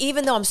 man,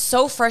 even though I'm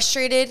so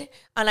frustrated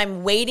and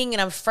I'm waiting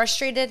and I'm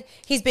frustrated,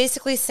 he's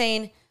basically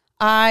saying,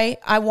 I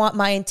want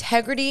my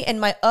integrity and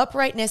my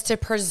uprightness to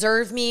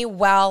preserve me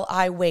while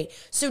I wait.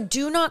 So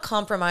do not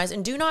compromise,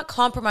 and do not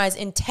compromise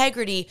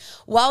integrity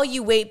while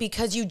you wait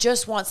because you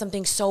just want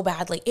something so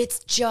badly. It's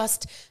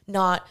just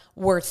not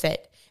worth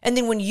it. And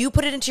then when you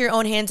put it into your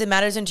own hands and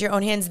matters into your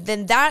own hands,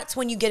 then that's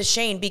when you get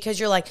ashamed because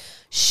you're like,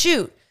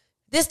 shoot,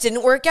 this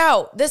didn't work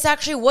out. This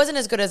actually wasn't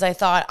as good as I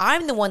thought.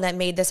 I'm the one that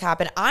made this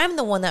happen. I'm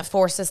the one that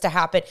forced this to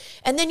happen.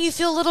 And then you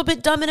feel a little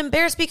bit dumb and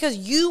embarrassed because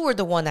you were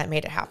the one that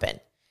made it happen.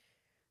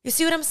 You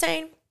see what I'm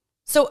saying?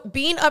 So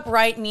being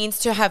upright means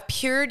to have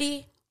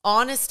purity,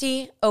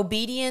 honesty,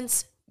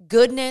 obedience,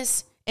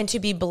 goodness, and to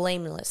be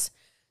blameless.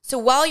 So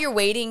while you're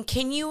waiting,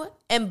 can you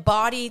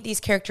embody these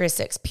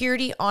characteristics?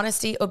 Purity,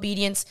 honesty,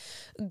 obedience,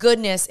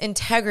 goodness,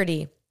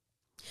 integrity.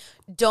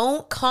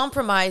 Don't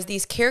compromise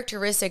these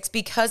characteristics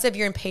because of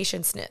your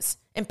impatientness.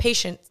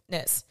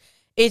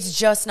 It's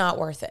just not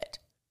worth it.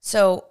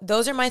 So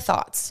those are my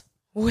thoughts.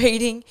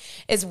 Waiting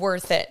is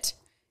worth it.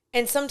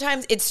 And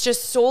sometimes it's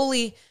just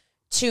solely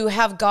to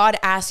have God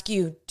ask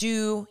you,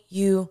 do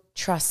you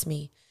trust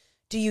me?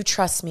 Do you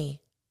trust me?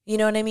 You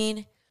know what I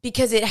mean?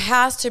 Because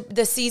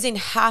the season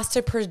has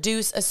to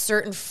produce a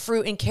certain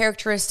fruit and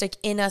characteristic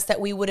in us that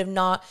we would have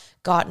not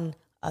gotten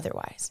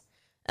otherwise.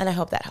 And I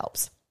hope that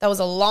helps. That was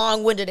a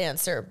long-winded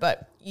answer,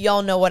 but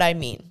y'all know what I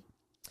mean.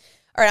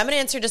 All right, I'm going to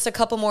answer just a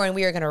couple more and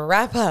we are going to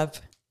wrap up.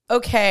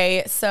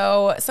 Okay,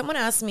 so someone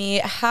asked me,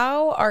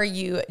 how are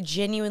you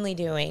genuinely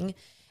doing?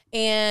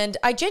 And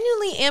I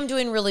genuinely am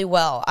doing really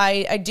well.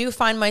 I do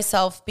find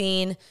myself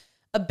being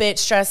a bit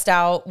stressed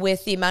out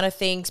with the amount of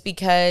things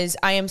because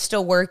I am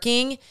still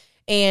working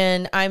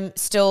and I'm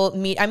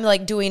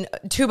like doing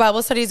 2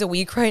 Bible studies a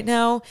week right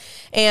now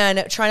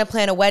and trying to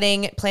plan a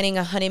wedding, planning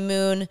a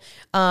honeymoon,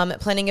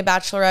 planning a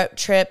bachelorette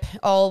trip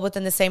all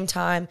within the same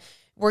time,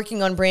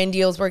 working on brand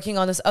deals, working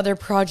on this other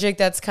project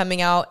that's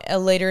coming out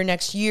later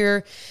next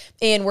year,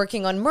 and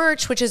working on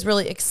merch, which is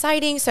really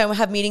exciting. So I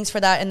have meetings for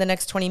that in the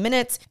next 20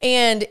 minutes.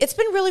 And it's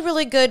been really,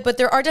 really good. But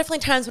there are definitely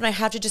times when I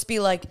have to just be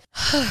like,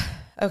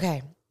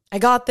 okay, I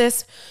got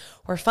this.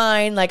 We're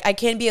fine. Like, I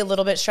can be a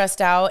little bit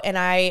stressed out, and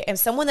I am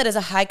someone that is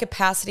a high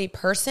capacity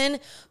person.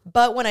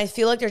 But when I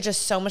feel like there's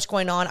just so much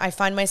going on, I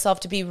find myself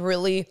to be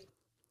really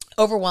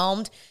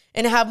overwhelmed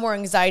and have more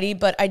anxiety,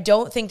 but I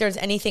don't think there's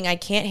anything I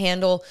can't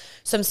handle.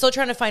 So I'm still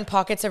trying to find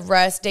pockets of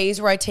rest,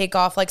 days where I take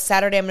off. Like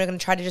Saturday, I'm going to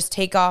try to just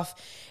take off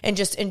and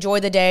just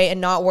enjoy the day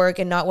and not work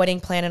and not wedding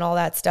plan and all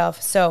that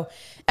stuff. So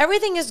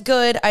everything is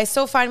good. I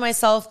still find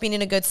myself being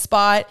in a good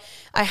spot.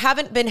 I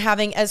haven't been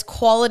having as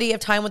quality of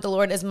time with the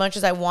Lord as much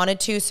as I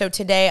wanted to. So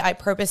today I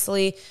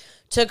purposely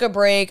took a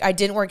break. I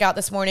didn't work out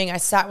this morning. I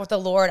sat with the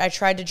Lord. I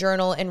tried to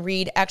journal and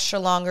read extra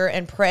longer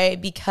and pray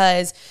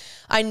because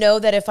I know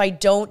that if I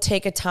don't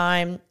take a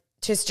time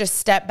to just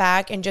step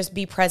back and just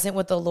be present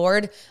with the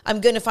Lord,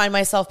 I'm going to find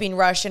myself being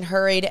rushed and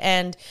hurried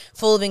and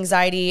full of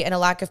anxiety and a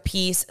lack of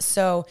peace.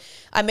 So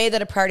I made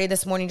that a priority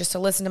this morning just to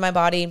listen to my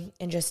body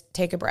and just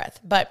take a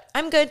breath. But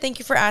I'm good. Thank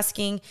you for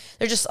asking.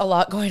 There's just a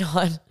lot going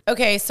on.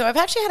 Okay, so I've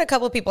actually had a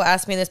couple of people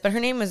ask me this, but her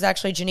name was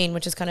actually Janine,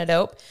 which is kind of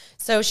dope.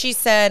 So she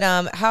said,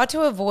 how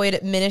to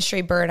avoid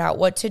ministry burnout,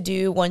 what to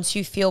do once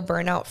you feel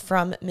burnout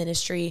from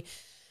ministry.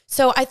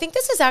 So I think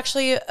this is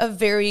actually a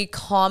very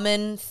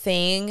common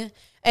thing.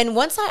 And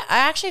once I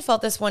actually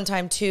felt this one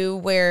time too,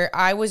 where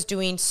I was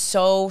doing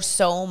so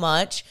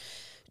much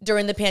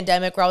during the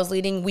pandemic, where I was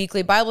leading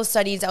weekly Bible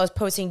studies. I was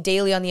posting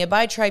daily on the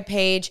Abide Tribe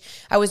page.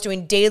 I was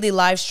doing daily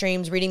live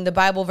streams, reading the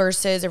Bible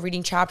verses or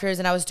reading chapters.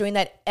 And I was doing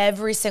that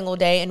every single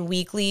day and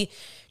weekly,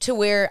 to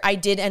where I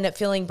did end up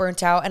feeling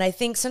burnt out. And I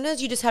think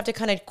sometimes you just have to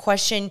kind of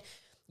question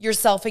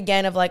yourself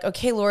again of like,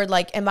 okay, Lord,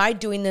 like, am I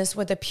doing this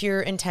with a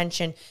pure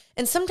intention?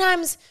 And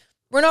sometimes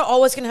we're not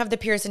always going to have the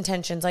purest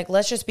intentions. Like,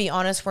 let's just be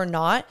honest, we're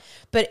not.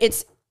 But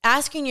it's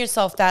asking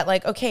yourself that,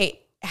 like,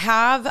 okay,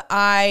 have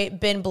I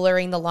been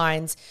blurring the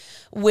lines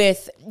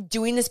with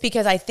doing this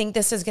because I think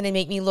this is going to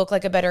make me look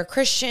like a better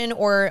Christian,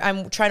 or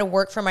I'm trying to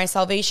work for my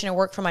salvation or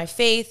work for my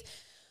faith?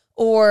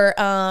 Or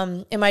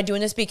am I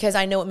doing this because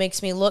I know it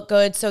makes me look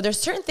good? So there's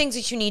certain things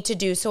that you need to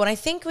do. So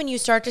when you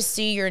start to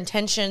see your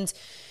intentions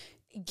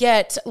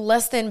get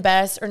less than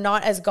best or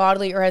not as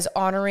godly or as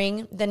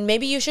honoring, then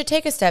maybe you should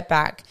take a step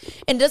back.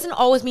 And it doesn't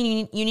always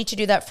mean you need to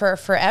do that for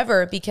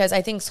forever, because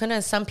I think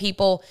sometimes some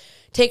people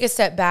take a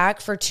step back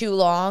for too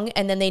long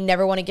and then they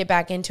never want to get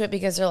back into it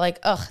because they're like,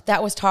 ugh,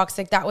 that was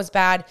toxic, that was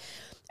bad.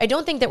 I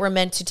don't think that we're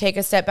meant to take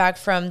a step back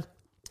from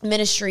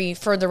ministry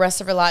for the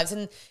rest of our lives.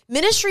 And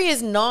ministry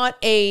is not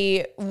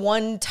a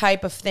one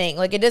type of thing.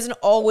 Like, it doesn't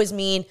always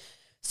mean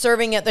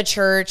serving at the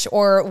church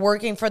or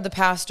working for the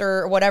pastor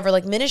or whatever.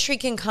 Like, ministry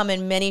can come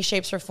in many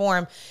shapes or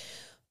form.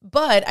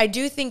 But I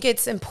do think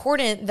it's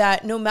important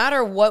that no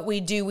matter what we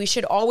do, we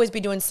should always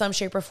be doing some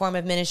shape or form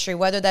of ministry,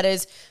 whether that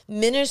is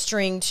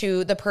ministering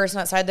to the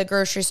person outside the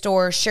grocery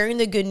store, sharing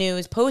the good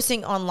news,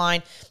 posting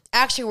online,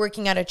 actually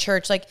working at a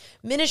church. Like,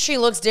 ministry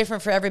looks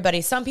different for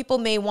everybody. Some people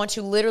may want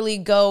to literally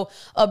go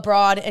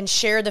abroad and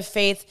share the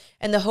faith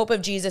and the hope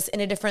of Jesus in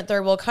a different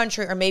third world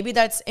country, or maybe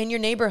that's in your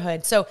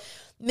neighborhood. So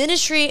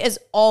ministry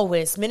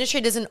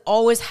doesn't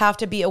always have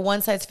to be a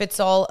one size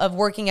fits all of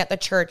working at the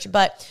church,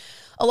 but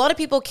a lot of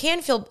people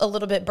can feel a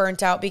little bit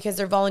burnt out because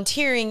they're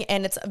volunteering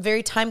and it's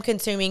very time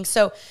consuming.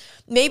 So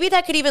maybe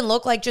that could even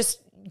look like just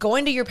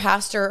going to your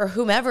pastor or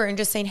whomever and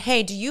just saying,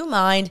 hey, do you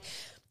mind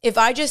if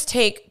I just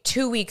take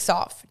 2 weeks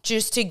off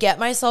just to get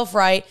myself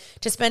right,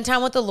 to spend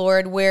time with the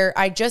Lord, where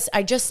I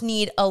just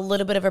need a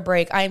little bit of a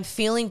break. I am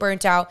feeling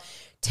burnt out.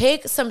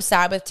 Take some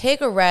Sabbath, take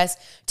a rest,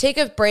 take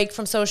a break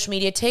from social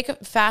media, take a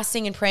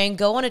fasting and praying,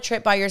 go on a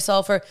trip by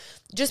yourself, or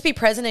just be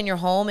present in your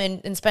home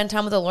and spend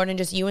time with the Lord and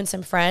just you and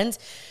some friends.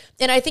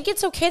 And I think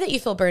it's okay that you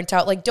feel burnt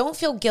out. Like, don't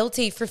feel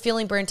guilty for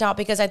feeling burnt out,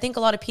 because I think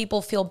a lot of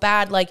people feel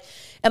bad. Like,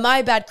 am I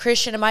a bad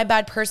Christian? Am I a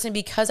bad person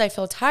because I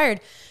feel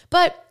tired?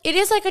 But it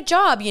is like a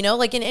job,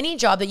 like in any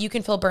job that you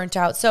can feel burnt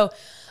out. So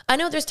I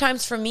know there's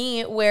times for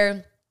me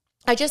where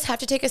I just have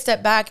to take a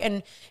step back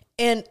and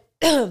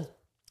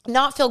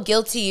not feel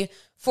guilty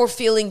for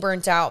feeling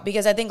burnt out,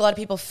 because I think a lot of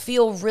people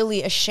feel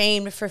really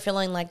ashamed for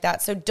feeling like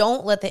that. So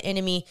don't let the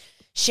enemy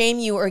shame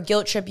you or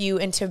guilt trip you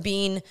into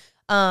being,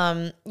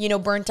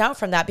 burnt out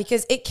from that,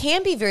 because it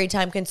can be very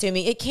time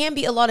consuming. It can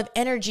be a lot of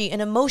energy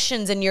and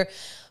emotions, and you're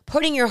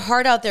putting your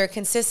heart out there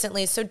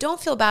consistently. So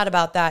don't feel bad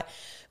about that.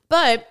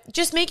 But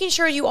just making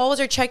sure you always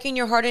are checking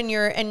your heart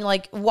and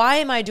like, why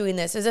am I doing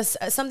this? Is this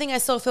something I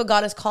still feel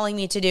God is calling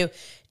me to do?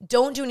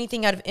 Don't do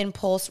anything out of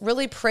impulse.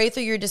 Really pray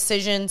through your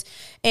decisions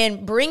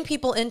and bring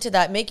people into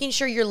that, making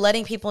sure you're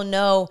letting people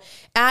know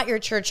at your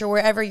church or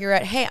wherever you're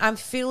at, hey, I'm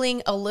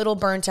feeling a little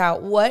burnt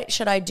out. What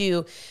should I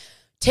do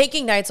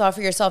taking nights off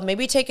for yourself.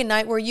 Maybe take a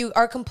night where you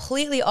are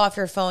completely off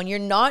your phone. You're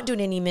not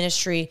doing any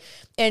ministry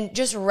and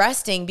just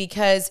resting,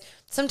 because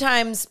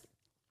sometimes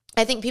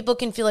I think people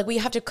can feel like we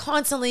have to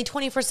constantly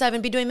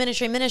 24/7 be doing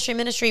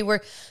ministry,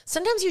 where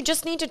sometimes you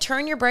just need to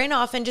turn your brain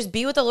off and just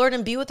be with the Lord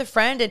and be with a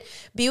friend and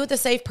be with a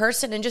safe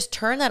person and just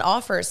turn that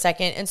off for a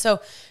second. And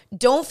so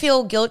don't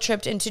feel guilt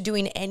tripped into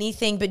doing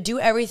anything, but do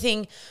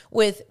everything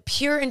with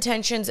pure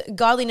intentions,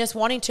 godliness,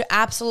 wanting to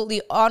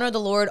absolutely honor the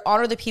Lord,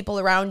 honor the people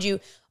around you,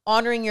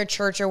 honoring your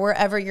church or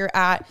wherever you're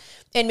at,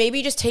 and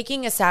maybe just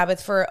taking a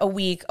Sabbath for a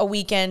week, a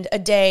weekend, a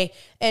day,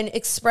 and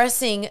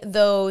expressing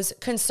those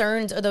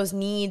concerns or those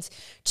needs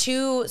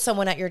to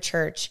someone at your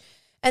church.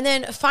 And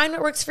then find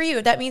what works for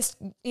you. That means,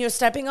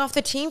 stepping off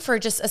the team for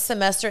just a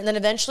semester and then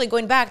eventually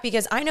going back,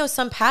 because I know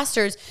some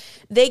pastors,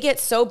 they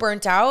get so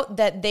burnt out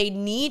that they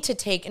need to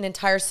take an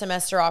entire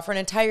semester off or an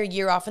entire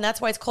year off. And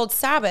that's why it's called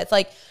Sabbath.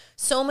 Like,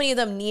 so many of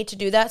them need to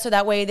do that. So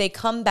that way they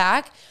come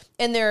back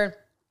and they're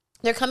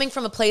coming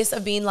from a place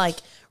of being like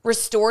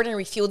restored and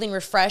refueled and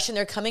refreshed. And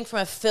they're coming from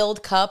a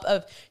filled cup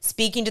of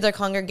speaking to their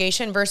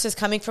congregation versus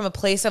coming from a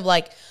place of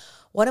like,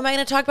 what am I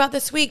going to talk about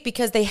this week?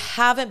 Because they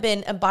haven't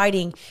been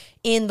abiding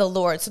in the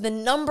Lord. So the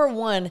number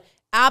one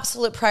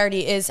absolute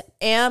priority is,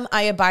 am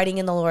I abiding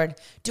in the Lord?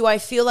 Do I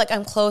feel like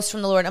I'm close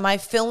from the Lord? Am I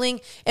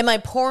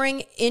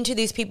pouring into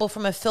these people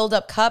from a filled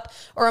up cup,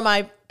 or am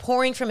I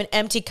pouring from an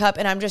empty cup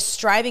and I'm just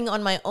striving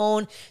on my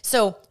own?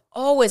 So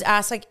always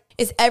ask, like,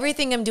 is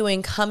everything I'm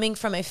doing coming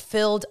from a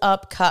filled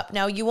up cup?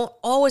 Now, you won't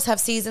always have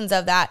seasons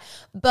of that,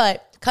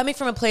 but coming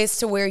from a place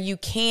to where you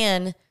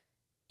can,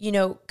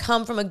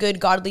 come from a good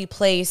godly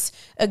place,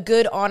 a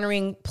good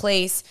honoring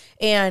place,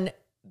 and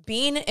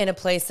being in a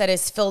place that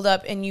is filled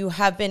up and you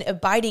have been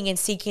abiding and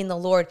seeking the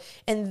Lord.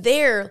 And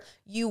there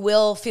you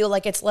will feel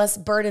like it's less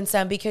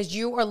burdensome, because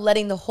you are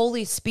letting the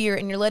Holy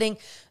Spirit and you're letting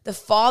the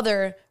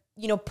Father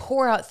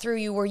pour out through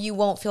you, where you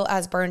won't feel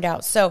as burned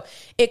out. So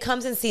it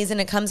comes in season,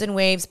 it comes in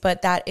waves,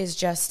 but that is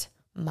just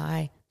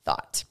my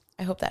thought.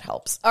 I hope that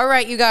helps. All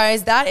right, you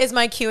guys, that is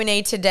my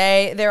Q&A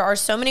today. There are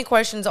so many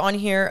questions on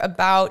here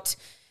about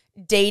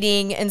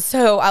dating. And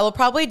so I will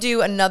probably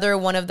do another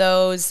one of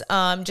those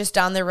just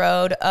down the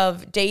road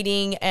of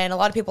dating. And a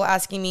lot of people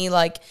asking me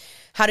like,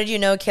 how did you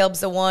know Caleb's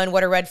the one?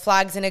 What are red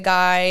flags in a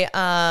guy?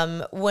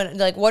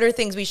 What are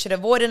things we should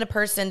avoid in a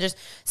person? Just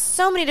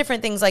so many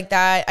different things like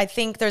that. I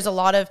think there's a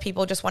lot of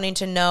people just wanting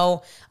to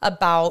know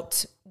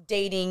about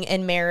dating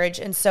and marriage.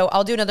 And so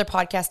I'll do another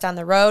podcast down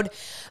the road.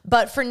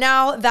 But for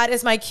now, that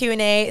is my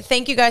Q&A.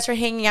 Thank you guys for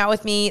hanging out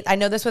with me. I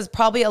know this was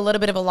probably a little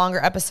bit of a longer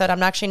episode.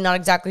 I'm actually not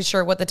exactly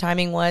sure what the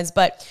timing was,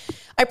 but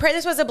I pray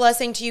this was a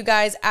blessing to you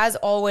guys. As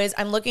always,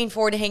 I'm looking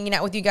forward to hanging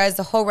out with you guys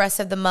the whole rest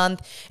of the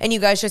month and you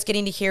guys just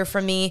getting to hear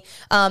from me.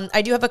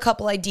 I do have a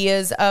couple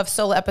ideas of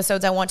solo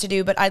episodes I want to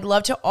do, but I'd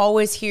love to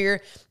always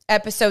hear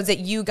episodes that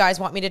you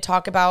guys want me to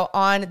talk about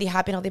on the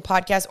Happy and Healthy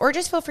podcast, or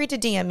just feel free to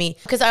DM me,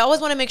 because I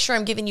always want to make sure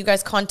I'm giving you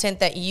guys content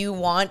that you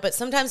want. But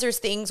sometimes there's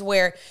things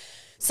where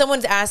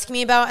someone's asking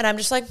me about and I'm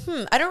just like,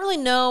 I don't really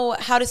know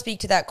how to speak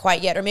to that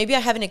quite yet, or maybe I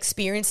haven't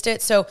experienced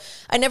it. So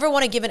I never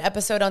want to give an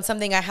episode on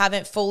something I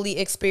haven't fully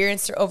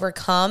experienced or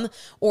overcome,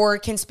 or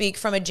can speak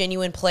from a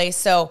genuine place.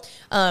 So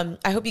I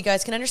hope you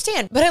guys can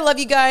understand. But I love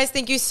you guys.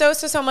 Thank you so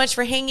much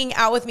for hanging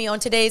out with me on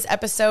today's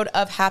episode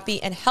of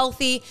Happy and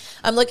Healthy.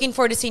 I'm looking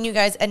forward to seeing you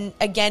guys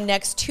again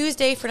next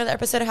Tuesday for another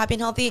episode of Happy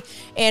and Healthy.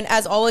 And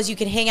as always, you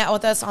can hang out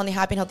with us on the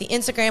Happy and Healthy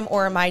Instagram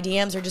or my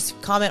DMs, or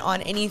just comment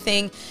on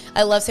anything.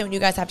 I love seeing what you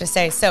guys have to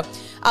say. So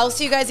I'll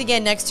see you guys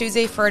again next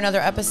Tuesday for another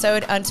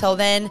episode. Until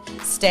then,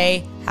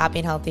 stay happy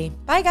and healthy.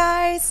 Bye,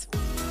 guys.